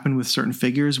actually happen with certain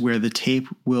figures where the tape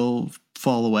will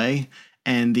fall away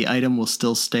and the item will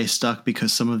still stay stuck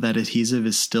because some of that adhesive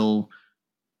is still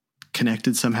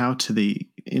connected somehow to the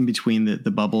in between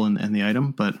the bubble and the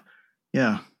item. But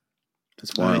yeah,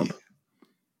 that's wild.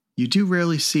 You do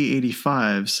rarely see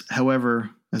 85s. However,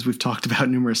 as we've talked about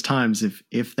numerous times,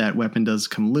 if that weapon does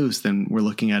come loose, then we're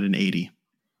looking at an 80.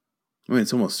 I mean,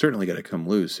 it's almost certainly got to come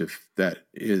loose if that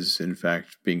is in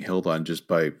fact being held on just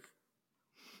by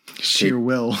sheer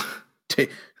will.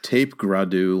 Tape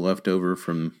gradu left over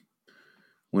from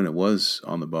when it was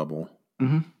on the bubble.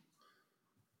 Mm-hmm.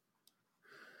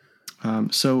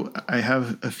 So I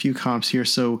have a few comps here.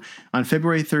 So on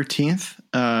February 13th,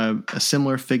 a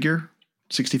similar figure,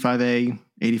 65A,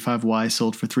 85Y,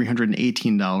 sold for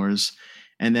 $318.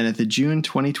 And then at the June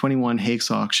 2021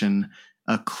 Hakes auction,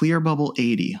 a Clear Bubble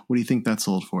 80. What do you think that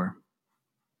sold for?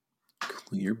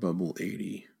 Clear Bubble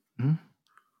 80. Mm-hmm.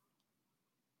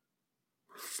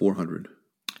 400.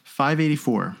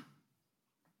 584.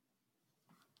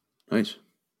 Nice.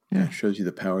 Yeah, shows you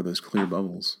the power of those clear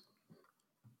bubbles.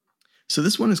 So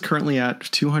this one is currently at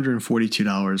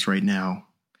 $242 right now.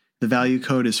 The value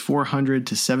code is $400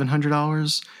 to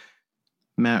 $700.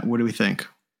 Matt, what do we think?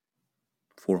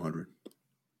 400.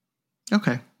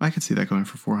 Okay, I could see that going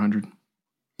for 400.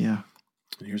 Yeah.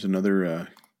 And here's another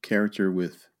character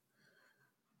with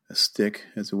a stick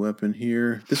as a weapon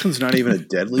here. This one's not even a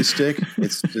deadly stick.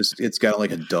 It's got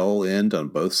like a dull end on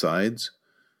both sides.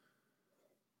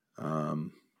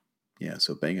 Yeah,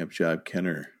 so bang up job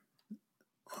Kenner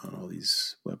on all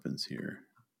these weapons here.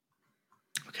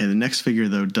 Okay, the next figure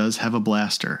though does have a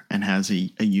blaster and has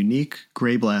a unique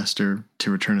gray blaster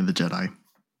to Return of the Jedi.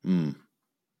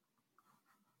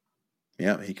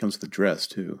 Yeah, he comes with a dress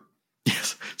too.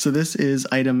 Yes. So this is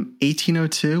item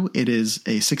 1802. It is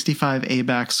a 65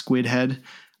 A-back squid head.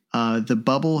 The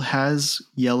bubble has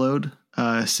yellowed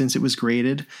since it was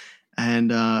graded, and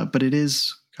but it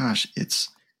is, it's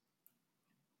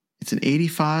an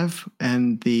 85,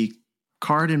 and the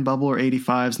card and bubble are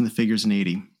 85s, and the figure's an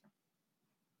 80.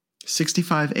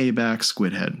 65 A-back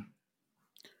squid head.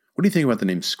 What do you think about the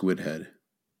name Squid Head?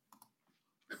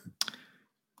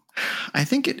 I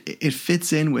think it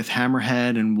fits in with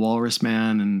Hammerhead and Walrus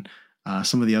Man and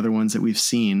some of the other ones that we've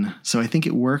seen. So I think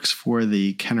it works for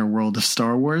the Kenner world of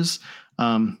Star Wars.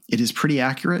 It is pretty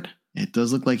accurate. It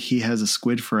does look like he has a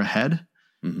squid for a head.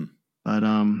 Mm-hmm. But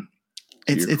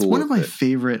it's cool one of my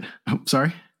favorite. Oh,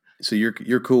 sorry. So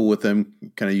you're cool with them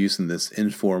kind of using this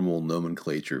informal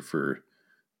nomenclature for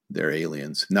their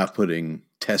aliens, not putting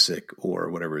Tessic or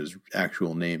whatever his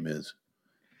actual name is.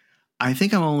 I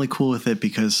think I'm only cool with it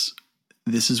because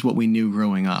this is what we knew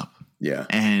growing up. Yeah.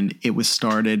 And it was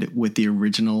started with the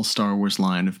original Star Wars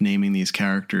line of naming these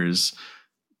characters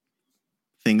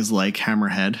things like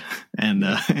Hammerhead and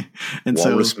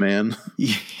Walrus Man.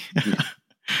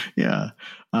 Yeah.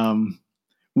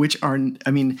 Which are,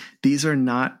 I mean, these are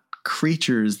not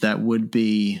creatures that would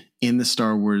be in the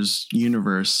Star Wars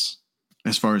universe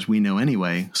as far as we know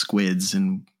anyway. Squids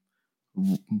and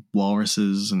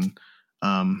walruses and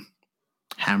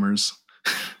hammers.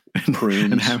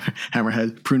 Prunes. And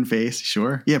hammerhead, prune face,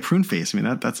 sure. Yeah, prune face. I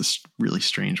mean, that's a really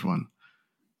strange one.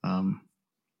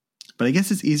 But I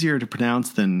guess it's easier to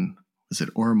pronounce than, is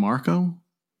it Oromarco?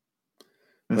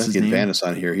 Let's get Vanis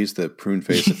on here. He's the prune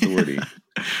face authority.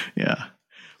 Yeah.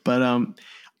 But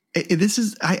this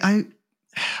is, I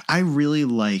really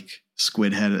like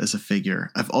Squid Head as a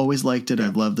figure. I've always liked it.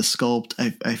 I've loved the sculpt.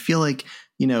 I feel like,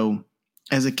 you know,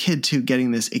 as a kid too,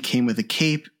 getting this, it came with a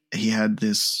cape. He had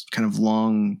this kind of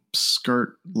long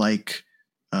skirt, like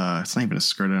it's not even a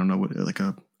skirt. I don't know what, like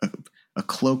a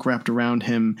cloak wrapped around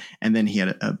him, and then he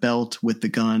had a belt with the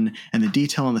gun, and the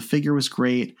detail on the figure was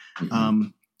great.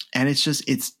 Mm-hmm. And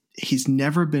he's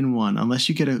never been one, unless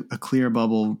you get a clear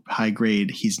bubble high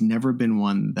grade. He's never been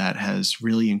one that has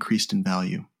really increased in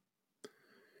value.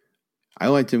 I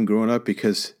liked him growing up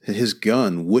because his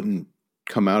gun wouldn't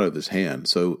come out of his hand.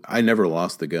 So I never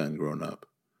lost the gun growing up.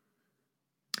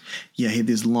 Yeah, he had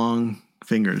these long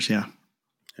fingers, yeah.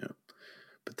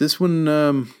 But this one,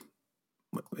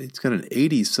 it's got an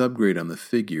 80 subgrade on the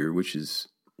figure, which is,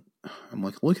 I'm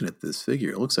like looking at this figure.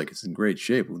 It looks like it's in great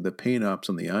shape. The paint ops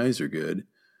on the eyes are good.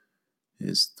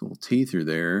 His little teeth are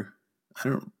there.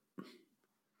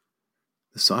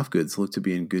 The soft goods look to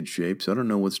be in good shape, so I don't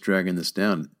know what's dragging this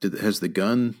down. Has the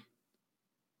gun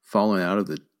fallen out of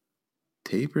the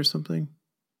tape or something?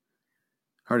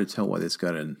 Hard to tell why it's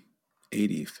got an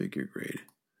 80 figure grade.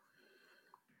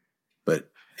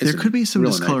 But there could be some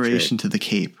discoloration to the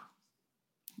cape.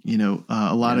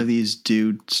 A lot of these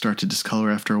do start to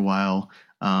discolor after a while.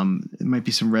 It might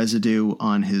be some residue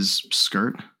on his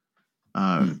skirt.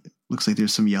 Looks like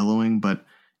there's some yellowing, but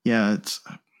yeah,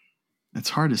 it's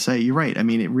hard to say. You're right. I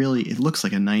mean, it looks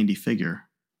like a 90 figure.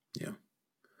 Yeah.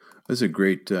 That's a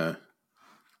great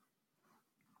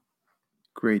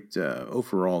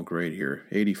overall grade here.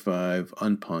 85,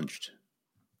 unpunched.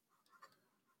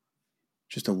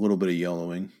 Just a little bit of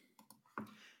yellowing.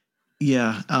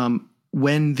 Yeah.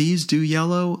 When these do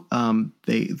yellow,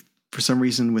 they, for some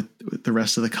reason with the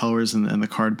rest of the colors and the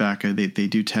card back, they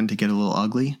do tend to get a little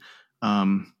ugly.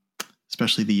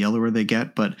 Especially the yellower they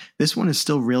get, but this one is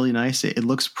still really nice. It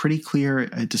looks pretty clear.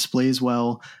 It displays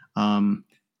well.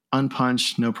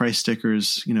 Unpunched, no price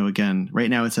stickers. Again, right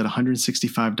now it's at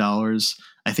 $165.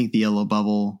 I think the yellow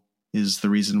bubble is the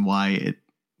reason why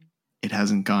it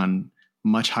hasn't gone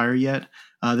much higher yet.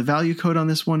 The value code on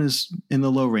this one is in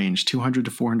the low range, $200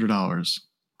 to $400.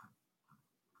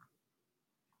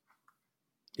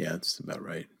 Yeah, that's about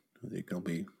right. I think it'll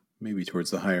be maybe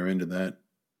towards the higher end of that.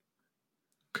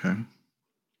 Okay.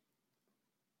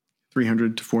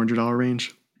 $300 to $400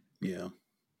 range? Yeah.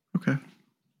 Okay.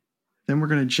 Then we're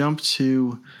going to jump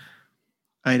to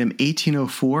item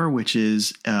 1804, which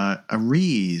is a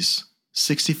Reese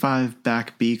 65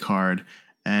 back B card,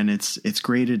 and it's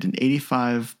graded an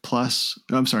 85 plus.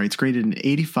 I'm sorry, it's graded an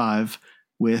 85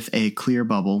 with a clear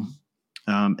bubble.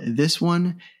 This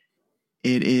one,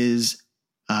 it is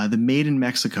the Made in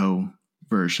Mexico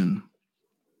version.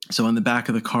 So on the back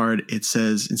of the card, it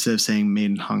says, instead of saying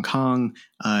made in Hong Kong,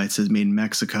 it says made in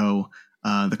Mexico.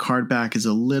 The card back is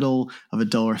a little of a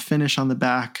duller finish on the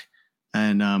back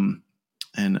and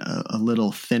a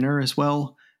little thinner as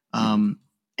well.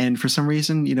 And for some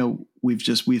reason,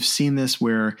 we've seen this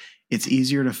where it's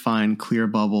easier to find clear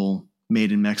bubble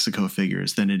made in Mexico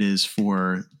figures than it is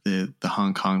for the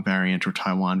Hong Kong variant or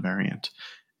Taiwan variant.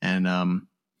 And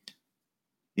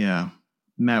yeah,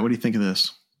 Matt, what do you think of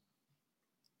this?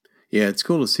 Yeah, it's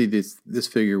cool to see this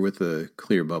figure with a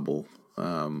clear bubble.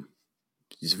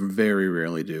 Just very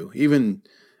rarely do. Even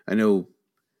I know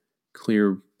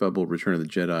clear bubble Return of the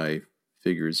Jedi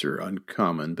figures are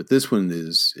uncommon, but this one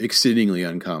is exceedingly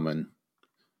uncommon.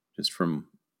 Just from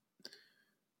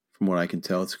what I can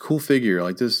tell, it's a cool figure.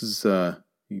 Like this is,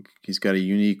 he's got a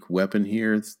unique weapon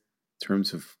here in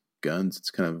terms of guns. It's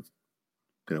kind of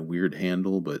got a weird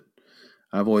handle, but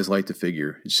I've always liked the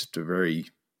figure. It's just a very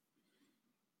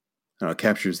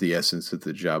captures the essence of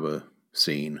the Jabba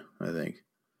scene, I think.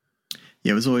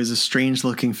 Yeah, it was always a strange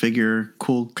looking figure,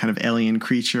 cool kind of alien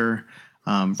creature.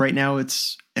 Right now it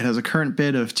has a current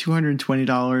bid of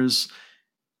 $220.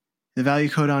 The value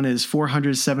code on it is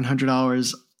 $400,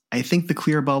 $700. I think the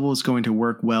clear bubble is going to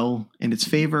work well in its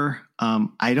favor.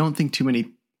 I don't think too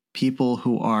many people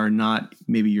who are not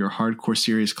maybe your hardcore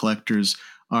serious collectors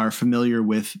are familiar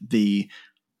with the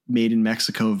Made in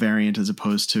Mexico variant as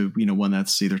opposed to, one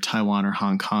that's either Taiwan or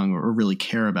Hong Kong or really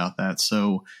care about that.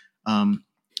 So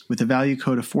with a value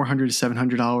code of $400 to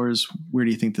 $700, where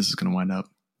do you think this is going to wind up?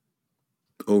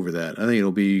 Over that. I think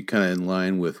it'll be kind of in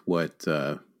line with what,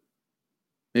 maybe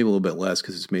a little bit less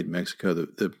because it's made in Mexico,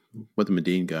 what the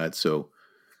Medine got. So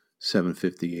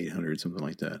 $750, $800, something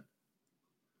like that.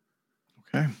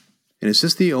 Okay. And is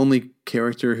this the only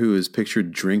character who is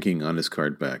pictured drinking on his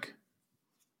card back?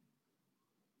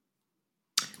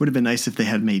 Would have been nice if they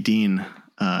had Medine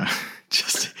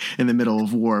just in the middle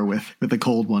of war with the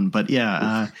cold one. But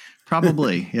yeah,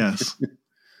 probably, yes.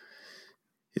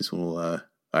 His little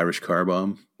Irish car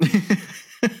bomb.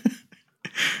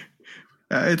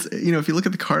 It's, if you look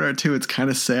at the card art too, it's kind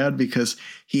of sad because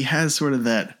he has sort of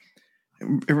that.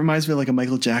 It reminds me of like a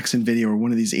Michael Jackson video or one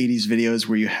of these 80s videos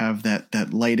where you have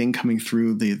that lighting coming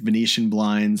through the Venetian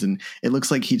blinds. And it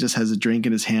looks like he just has a drink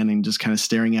in his hand and just kind of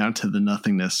staring out to the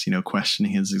nothingness,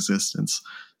 questioning his existence.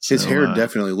 So, his hair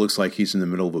definitely looks like he's in the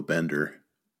middle of a bender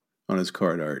on his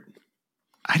card art.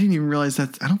 I didn't even realize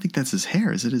that. I don't think that's his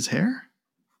hair. Is it his hair?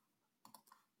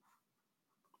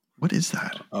 What is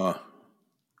that?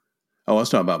 Oh, I was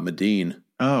talking about Medine.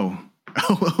 Oh,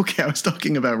 okay. I was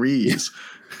talking about Rees.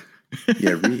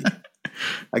 Yeah, Rees.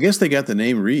 I guess they got the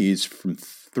name Rees from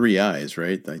Three Eyes,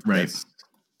 right? Right.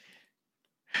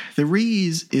 The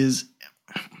Rees is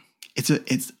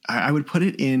I would put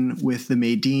it in with the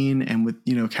Medine and with,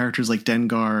 characters like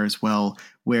Dengar as well,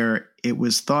 where it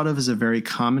was thought of as a very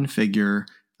common figure,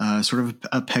 sort of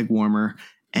a peg warmer,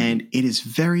 and it is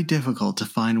very difficult to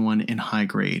find one in high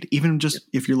grade. Even just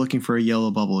if you're looking for a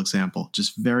yellow bubble example,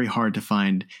 just very hard to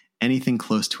find anything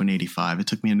close to an 85. It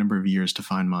took me a number of years to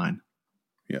find mine.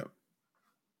 Yeah.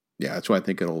 Yeah, that's why I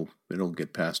think it'll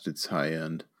get past its high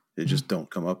end. They just don't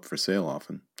come up for sale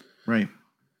often. Right.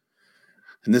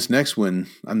 And this next one,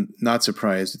 I'm not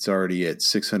surprised it's already at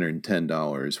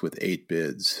 $610 with 8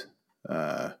 bids.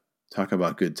 Talk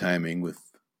about good timing with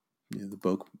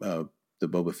the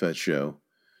Boba Fett show.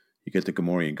 You get the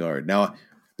Gamorrean Guard. Now,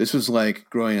 this was like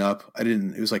growing up,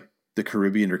 it was like the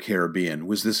Caribbean or Caribbean.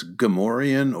 Was this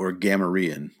Gamorrean or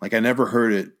Gamorrean? Like I never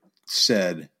heard it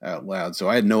said out loud, so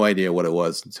I had no idea what it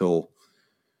was until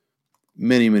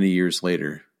many, many years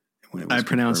later. When it was I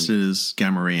pronounced it as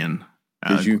Gamorrean.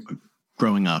 Did you?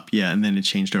 Growing up, yeah, and then it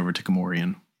changed over to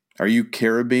Gamorrean. Are you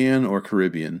Caribbean or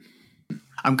Caribbean?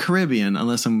 I'm Caribbean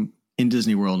unless I'm in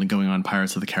Disney World and going on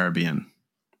Pirates of the Caribbean.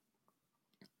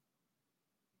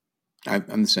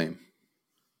 I'm the same.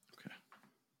 Okay.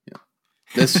 Yeah.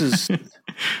 This is,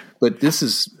 but this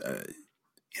is,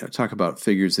 talk about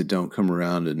figures that don't come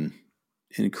around in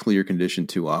clear condition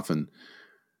too often.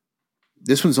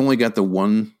 This one's only got the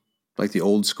one, like the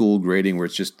old school grading where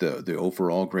it's just the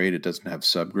overall grade. It doesn't have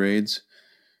subgrades.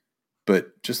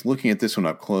 But just looking at this one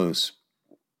up close,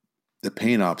 the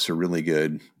paint ops are really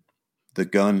good. The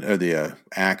gun or the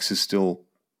axe is still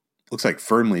looks like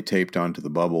firmly taped onto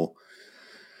the bubble.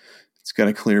 It's got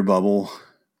a clear bubble,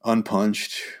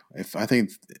 unpunched. I think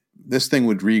this thing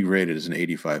would regrade it as an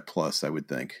 85 plus, I would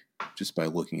think, just by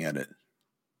looking at it.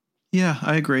 Yeah,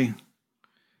 I agree.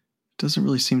 Doesn't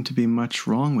really seem to be much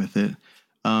wrong with it.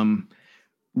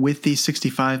 With these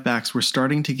 65 backs, we're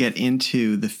starting to get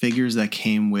into the figures that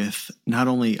came with not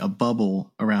only a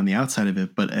bubble around the outside of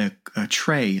it, but a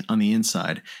tray on the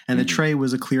inside. And the tray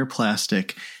was a clear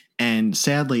plastic. And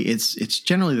sadly, it's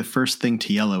generally the first thing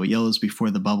to yellow. It yellows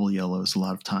before the bubble yellows a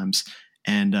lot of times.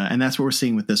 And that's what we're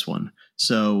seeing with this one.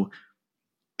 So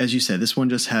as you said, this one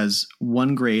just has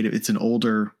one grade. It's an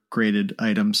older graded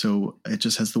item, so it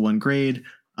just has the one grade.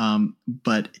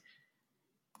 But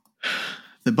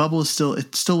the bubble is still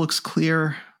looks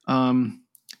clear.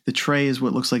 The tray is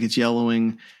what looks like it's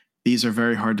yellowing. These are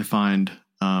very hard to find.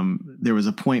 There was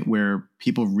a point where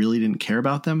people really didn't care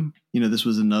about them. This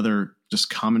was another just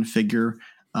common figure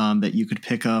that you could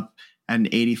pick up at an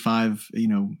 85,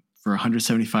 for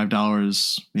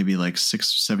 $175, maybe like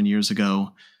 6-7 years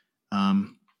ago.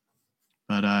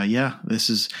 Yeah, this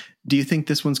is. Do you think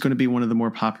this one's going to be one of the more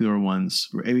popular ones?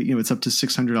 It's up to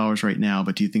 $600 right now,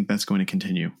 but do you think that's going to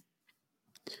continue?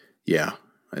 Yeah,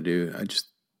 I do.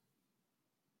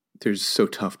 They're so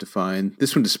tough to find.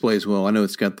 This one displays well. I know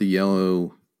it's got the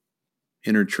yellow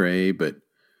inner tray, but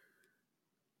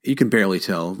you can barely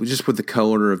tell. Just with the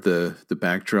color of the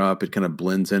backdrop, it kind of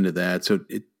blends into that. So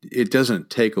it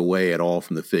doesn't take away at all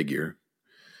from the figure.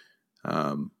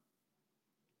 So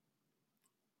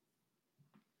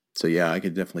yeah, I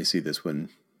could definitely see this one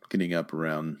getting up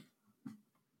around,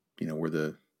 where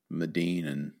the Medine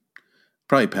and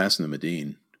probably passing the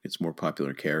Medine. It's a more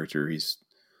popular character. He's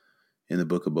in the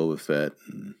Book of Boba Fett.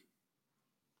 And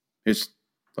there's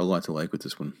a lot to like with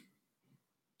this one.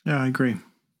 Yeah, I agree.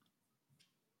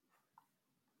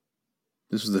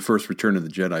 This was the first Return of the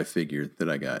Jedi figure that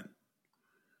I got.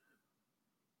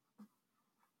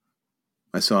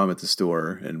 I saw him at the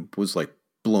store and was like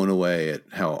blown away at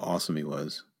how awesome he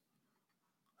was.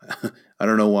 I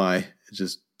don't know why. It's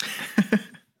just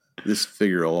this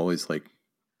figure I always think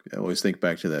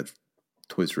back to that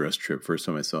Toys R Us trip, first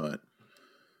time I saw it.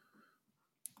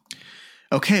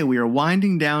 Okay, we are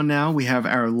winding down now. We have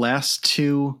our last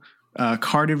two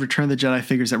carded Return of the Jedi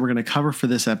figures that we're going to cover for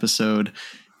this episode.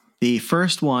 The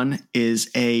first one is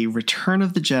a Return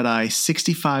of the Jedi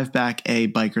 65 back A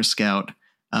Biker Scout.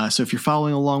 So if you're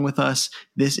following along with us,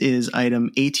 this is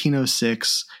item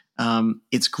 1806.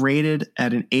 It's graded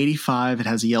at an 85. It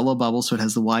has a yellow bubble, so it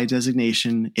has the Y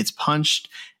designation. It's punched,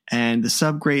 and the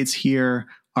subgrades here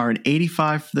are an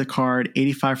 85 for the card,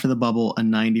 85 for the bubble, a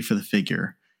 90 for the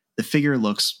figure. The figure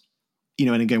looks,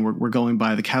 and again, we're going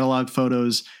by the catalog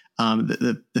photos.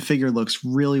 The figure looks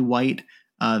really white.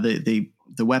 The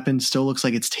weapon still looks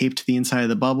like it's taped to the inside of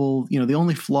the bubble. The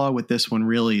only flaw with this one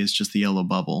really is just the yellow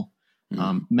bubble.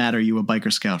 Matt, are you a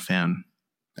Biker Scout fan?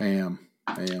 I am.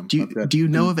 I am. Do you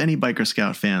know of any Biker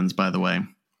Scout fans, by the way?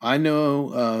 I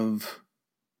know of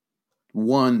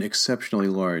one exceptionally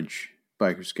large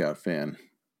Biker Scout fan,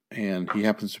 and he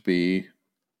happens to be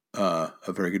a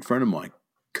very good friend of mine,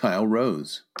 Kyle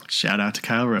Rose. Shout out to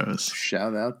Kyle Rose.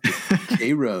 Shout out to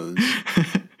K Rose.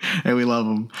 Hey, we love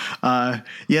him.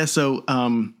 Yeah. So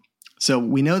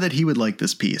we know that he would like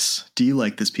this piece. Do you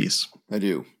like this piece? I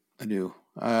do.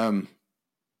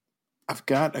 I've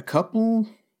got a couple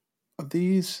of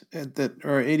these that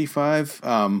are 85.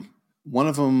 One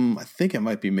of them, I think it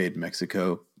might be made in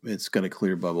Mexico. It's got a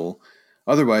clear bubble.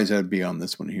 Otherwise, I'd be on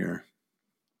this one here.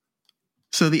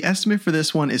 So the estimate for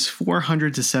this one is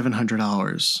 $400 to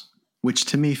 $700, which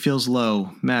to me feels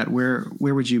low. Matt, where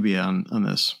would you be on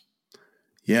this?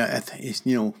 Yeah,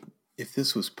 if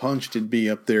this was punched, it'd be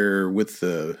up there with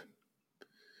the.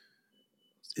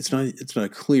 It's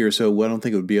not clear, so I don't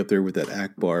think it would be up there with that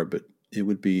Akbar, but it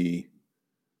would be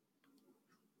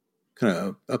kind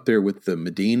of up there with the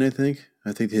Medine. I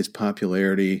think his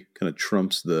popularity kind of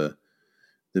trumps the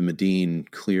Medine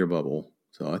clear bubble.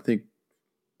 So I think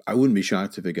I wouldn't be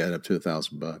shocked if it got up to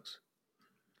 $1,000.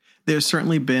 There's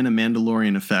certainly been a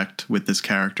Mandalorian effect with this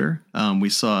character. We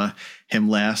saw him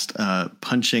last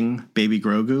punching Baby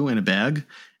Grogu in a bag,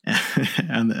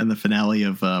 and the finale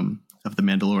of the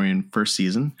Mandalorian first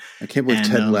season. I can't believe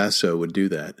Ted Lasso would do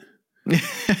that.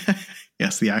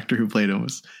 Yes, the actor who played him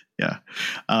was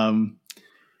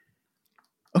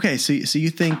Okay, so you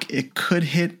think it could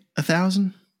hit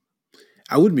 1,000?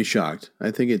 I wouldn't be shocked. I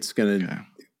think it's gonna.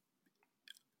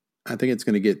 I think it's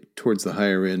going to get towards the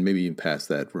higher end, maybe even past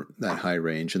that high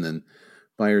range, and then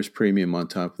buyer's premium on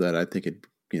top of that. I think it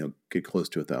get close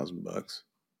to $1,000,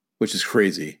 which is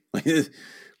crazy.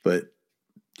 But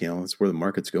that's where the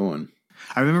market's going.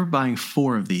 I remember buying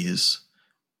 4 of these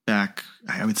back.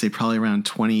 I would say probably around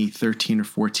 2013 or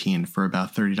 14 for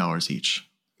about $30 each.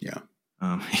 Yeah,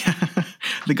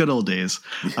 the good old days.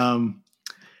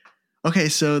 Okay,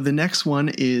 so the next one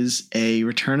is a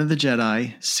Return of the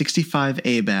Jedi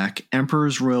 65A back,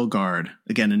 Emperor's Royal Guard.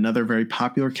 Again, another very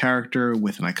popular character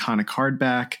with an iconic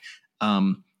hardback.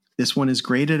 This one is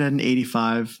graded at an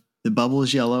 85. The bubble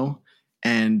is yellow,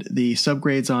 and the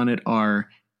subgrades on it are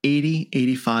 80,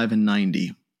 85, and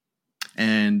 90.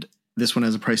 And this one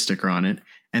has a price sticker on it.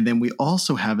 And then we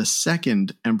also have a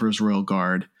second Emperor's Royal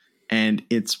Guard, and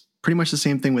it's pretty much the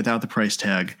same thing without the price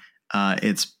tag.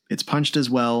 It's punched as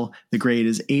well. The grade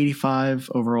is 85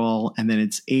 overall, and then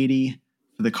it's 80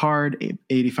 for the card,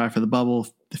 85 for the bubble.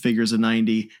 The figure is a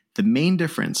 90. The main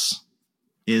difference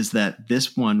is that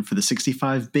this one for the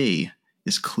 65B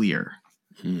is clear.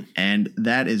 And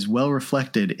that is well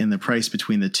reflected in the price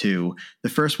between the two. The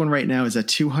first one right now is at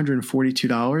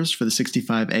 $242 for the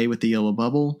 65A with the yellow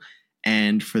bubble.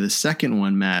 And for the second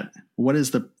one, Matt, what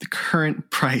is the current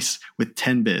price with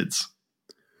 10 bids?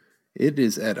 It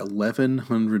is at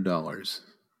 $1,100.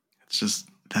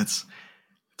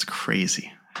 It's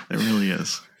crazy. It really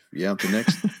is. Yeah,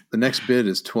 the next bid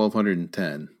is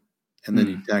 $1,210, and then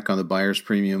you tack on the buyer's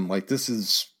premium. Like, this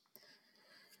is,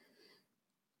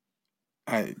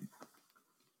 I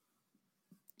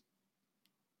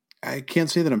can't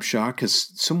say that I'm shocked,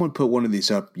 because someone put one of these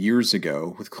up years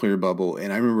ago with Clear Bubble,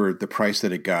 and I remember the price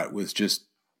that it got was just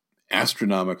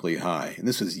astronomically high. And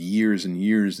this was years and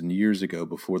years and years ago,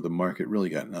 before the market really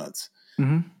got nuts.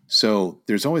 Mm-hmm. So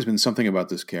there's always been something about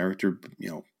this character.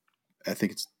 I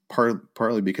think it's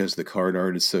partly because the card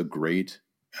art is so great.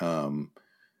 And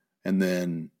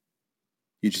then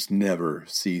you just never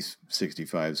see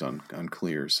 65s on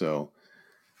clear. So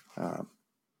it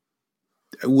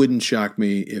wouldn't shock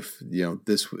me if,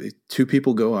 this 2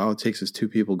 people go, all it takes is 2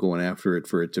 people going after it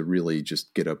for it to really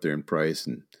just get up there in price.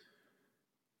 And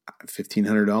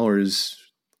 $1,500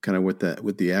 kind of with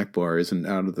the Akbar isn't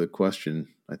out of the question,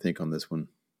 I think, on this one.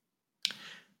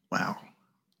 Wow.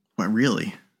 What,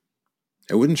 really?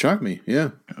 It wouldn't shock me.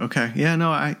 Yeah. Okay. Yeah,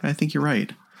 no, I think you're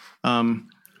right.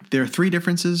 There are 3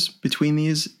 differences between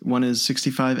these. One is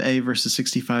 65A versus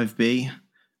 65B.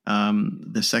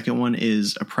 The second one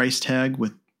is a price tag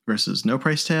versus no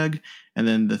price tag. And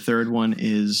then the third one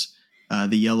is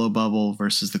the yellow bubble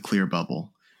versus the clear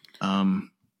bubble.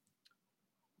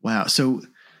 Wow. So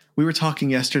we were talking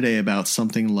yesterday about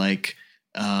something like,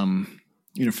 for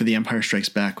the Empire Strikes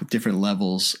Back with different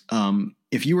levels.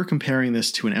 If you were comparing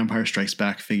this to an Empire Strikes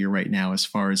Back figure right now, as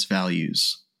far as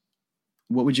values,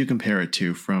 what would you compare it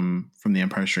to from the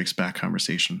Empire Strikes Back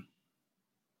conversation?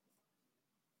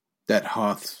 That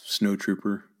Hoth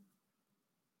Snowtrooper.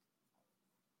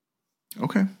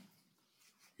 Okay.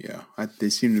 Yeah.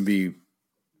 They seem to be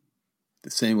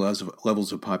the same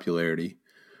levels of popularity.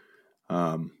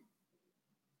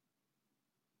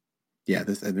 Yeah,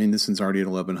 this one's already at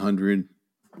 1100.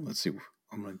 Let's see.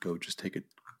 I'm going to go just take a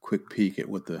quick peek at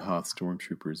what the Hoth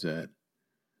Stormtrooper is at.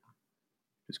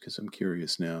 Just because I'm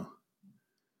curious now.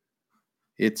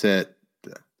 It's at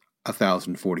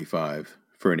 1,045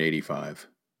 for an 85.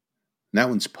 And that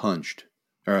one's punched,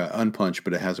 or unpunched,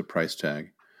 but it has a price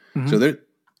tag. Mm-hmm. So they're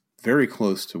very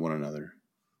close to one another.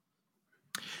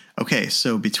 Okay,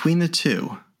 so between the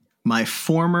two, my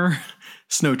former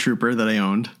snowtrooper that I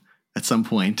owned at some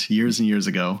point years and years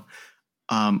ago,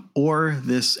 or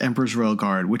this Emperor's Royal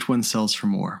Guard, which one sells for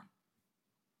more?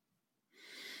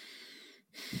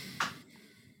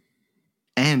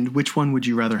 And which one would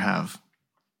you rather have?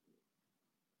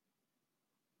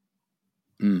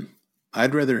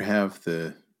 I'd rather have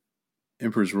the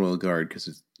Emperor's Royal Guard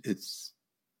because it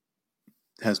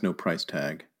has no price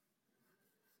tag.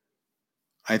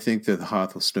 I think that the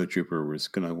Hoth Snowtrooper was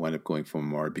going to wind up going for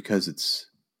more because it's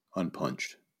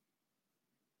unpunched.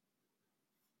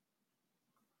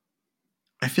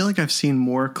 I feel like I've seen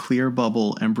more clear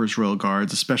bubble Emperor's Royal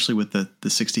Guards, especially with the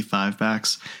 65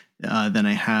 backs, than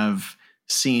I have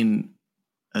seen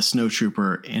a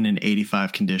Snowtrooper in an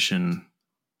 85 condition.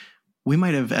 We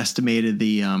might have estimated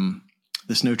the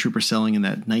Snowtrooper selling in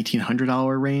that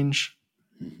 $1,900 range.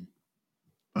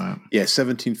 Mm-hmm. Yeah,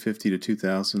 $1,750 to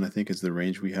 $2,000, I think, is the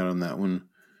range we had on that one.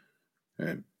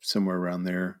 Somewhere around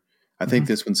there. I think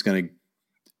this one's going to,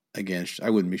 again, I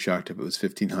wouldn't be shocked if it was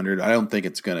 $1,500. I don't think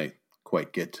it's going to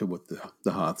quite get to what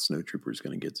the Hoth Snowtrooper is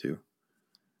going to get to.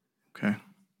 Okay.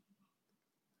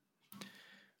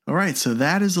 All right, so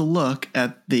that is a look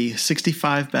at the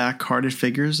 65 back carded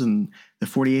figures and the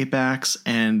 48 backs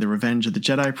and the Revenge of the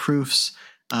Jedi proofs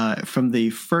from the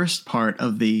first part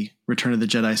of the Return of the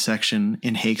Jedi section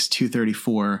in Hakes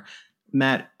 234.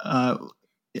 Matt,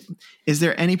 is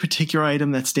there any particular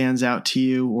item that stands out to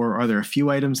you, or are there a few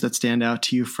items that stand out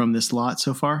to you from this lot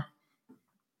so far?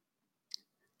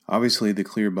 Obviously, the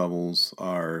clear bubbles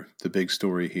are the big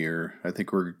story here. I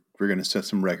think we're going to set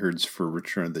some records for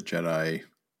Return of the Jedi.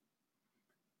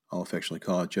 I'll affectionately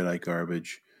call it Jedi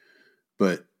garbage.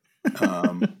 But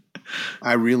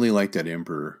I really like that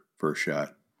Emperor first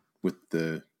shot with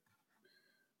the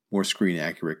more screen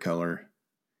accurate color.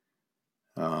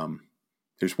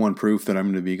 There's one proof that I'm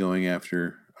going to be going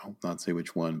after. I'll not say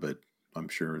which one, but I'm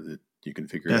sure that you can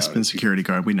figure it out. Bespin security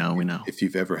guard. We know. If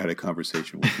you've ever had a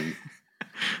conversation with me.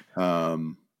 I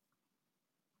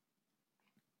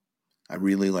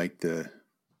really like the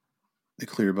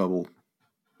clear bubble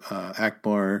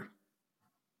Akbar,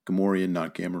 Gamorrean,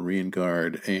 not Gamorrean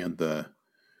Guard, and the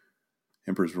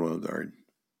Emperor's Royal Guard.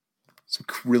 Some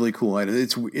really cool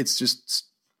items. It's just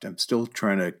I'm still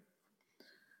trying to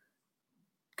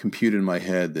compute in my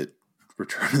head that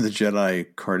Return of the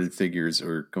Jedi carded figures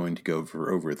are going to go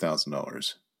for over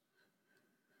 $1,000.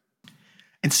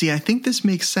 And see, I think this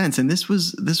makes sense. And this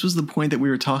was the point that we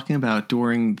were talking about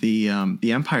during the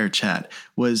Empire chat,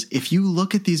 was if you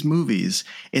look at these movies,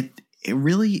 it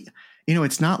really,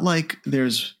 it's not like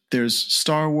there's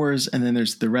Star Wars and then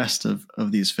there's the rest of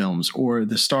these films, or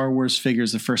the Star Wars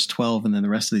figures, the first 12, and then the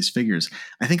rest of these figures.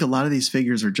 I think a lot of these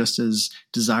figures are just as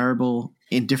desirable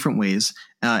in different ways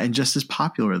and just as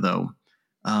popular, though.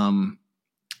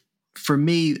 For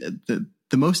me,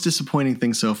 the most disappointing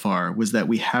thing so far was that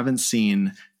we haven't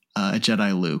seen a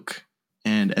Jedi Luke.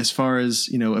 And as far as,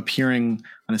 appearing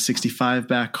on a 65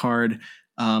 back card,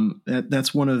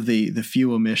 that's one of the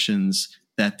few omissions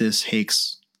that this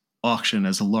Hakes auction,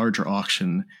 as a larger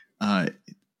auction,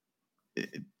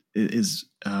 is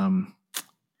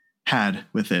had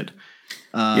with it.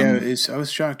 I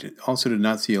was shocked also to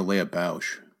not see a Leia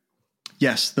Bausch.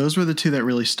 Yes, those were the two that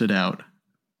really stood out.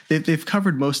 They've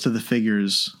covered most of the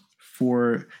figures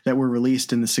that were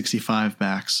released in the 65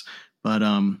 backs, but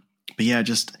yeah, I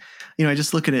just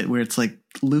look at it where it's like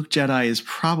Luke Jedi is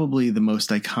probably the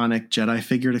most iconic Jedi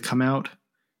figure to come out.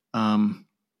 And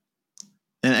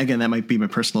again, that might be my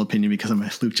personal opinion because I'm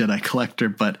a Luke Jedi collector,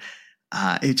 but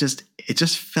it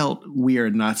just felt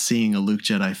weird not seeing a Luke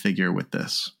Jedi figure with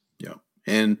this. Yeah,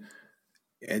 and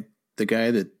the guy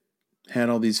that had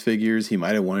all these figures, he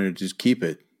might have wanted to just keep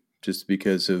it just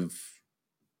because of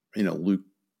Luke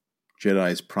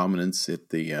Jedi's prominence at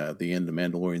the end of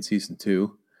Mandalorian Season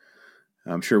 2.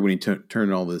 I'm sure when he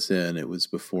turned all this in, it was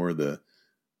before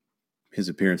his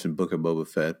appearance in Book of Boba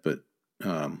Fett. But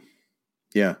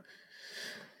yeah,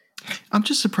 I'm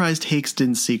just surprised Hakes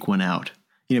didn't seek one out.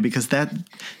 Because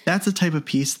that's a type of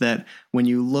piece that when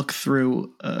you look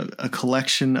through a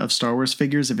collection of Star Wars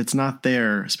figures, if it's not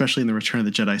there, especially in the Return of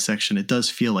the Jedi section, it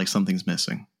does feel like something's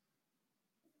missing.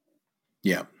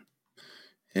 Yeah.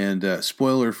 And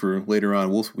spoiler for later on,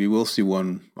 we will see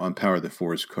one on Power of the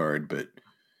Force card, but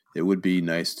it would be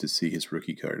nice to see his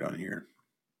rookie card on here.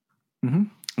 Mm-hmm.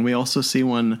 And we also see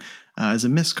one as a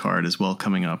miss card as well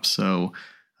coming up. So,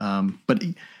 but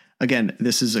again,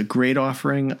 this is a great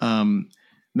offering.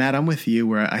 Matt, I'm with you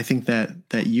where I think that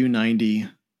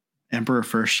U90 Emperor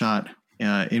First Shot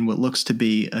in what looks to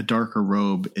be a darker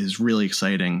robe is really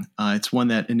exciting. It's one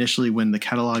that initially when the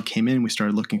catalog came in, we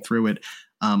started looking through it.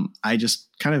 I just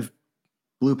kind of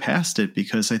blew past it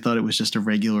because I thought it was just a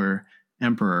regular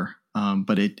Emperor.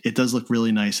 But it does look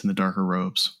really nice in the darker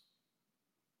robes.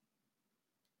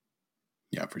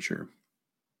 Yeah, for sure.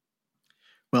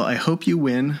 Well, I hope you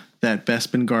win that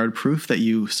Bespin Guard proof that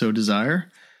you so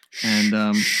desire. And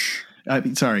the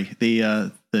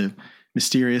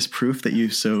mysterious proof that you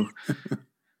so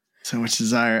much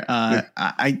desire.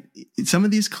 Some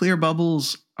of these clear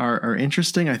bubbles are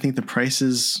interesting. I think the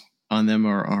prices on them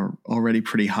are already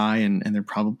pretty high, and they're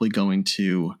probably going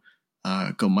to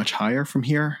go much higher from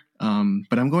here.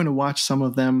 But I'm going to watch some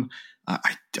of them.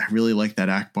 I really like that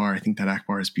Akbar. I think that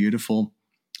Akbar is beautiful.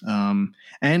 And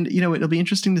it'll be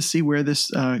interesting to see where this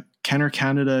Kenner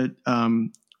Canada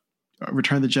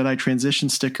Return of the Jedi transition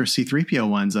sticker C-3PO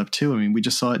winds up too. I mean, we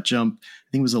just saw it jump,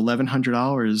 I think it was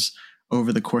 $1,100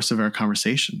 over the course of our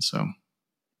conversation. So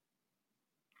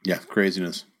yeah,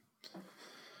 craziness.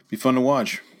 Be fun to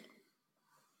watch.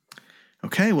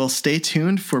 Okay, well, stay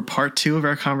tuned for part 2 of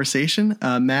our conversation.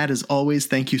 Matt, as always,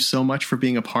 thank you so much for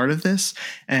being a part of this.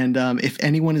 And if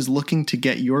anyone is looking to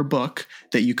get your book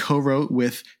that you co-wrote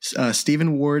with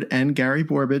Stephen Ward and Gary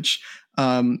Borbage,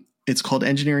 it's called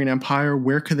Engineering an Empire.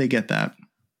 Where could they get that?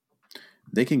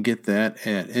 They can get that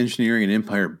at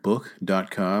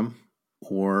engineeringanempireBook.com,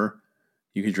 or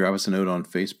you can drop us a note on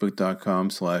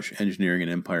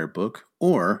Facebook.com/engineeringanempireBook,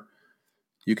 or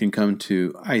you can come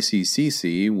to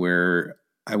ICCC where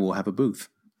I will have a booth.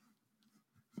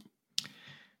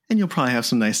 And you'll probably have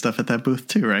some nice stuff at that booth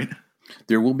too, right?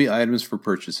 There will be items for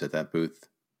purchase at that booth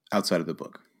outside of the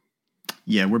book.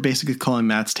 Yeah, we're basically calling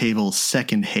Matt's table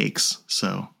Second Hakes,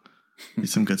 so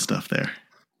there's some good stuff there.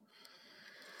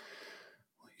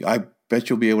 I bet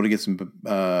you'll be able to get some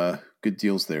good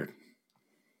deals there.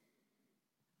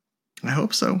 I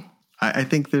hope so. I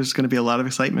think there's going to be a lot of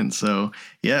excitement. So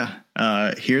yeah,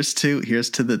 here's to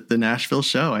the Nashville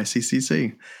show,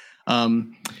 ICCC.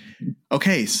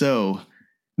 Okay, so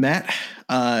Matt,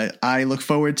 I look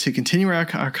forward to continuing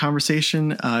our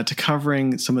conversation, to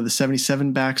covering some of the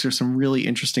 77 backs. There's some really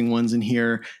interesting ones in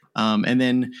here. And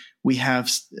then we have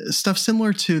stuff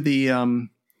similar to the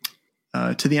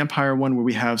Empire one, where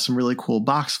we have some really cool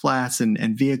box flats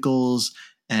and vehicles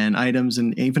and items,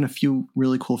 and even a few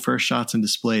really cool first shots and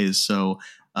displays. So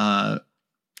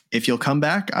if you'll come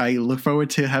back, I look forward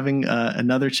to having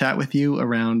another chat with you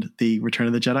around the Return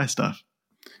of the Jedi stuff.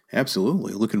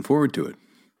 Absolutely. Looking forward to it.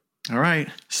 All right.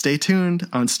 Stay tuned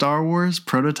on Star Wars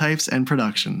Prototypes and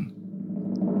Production.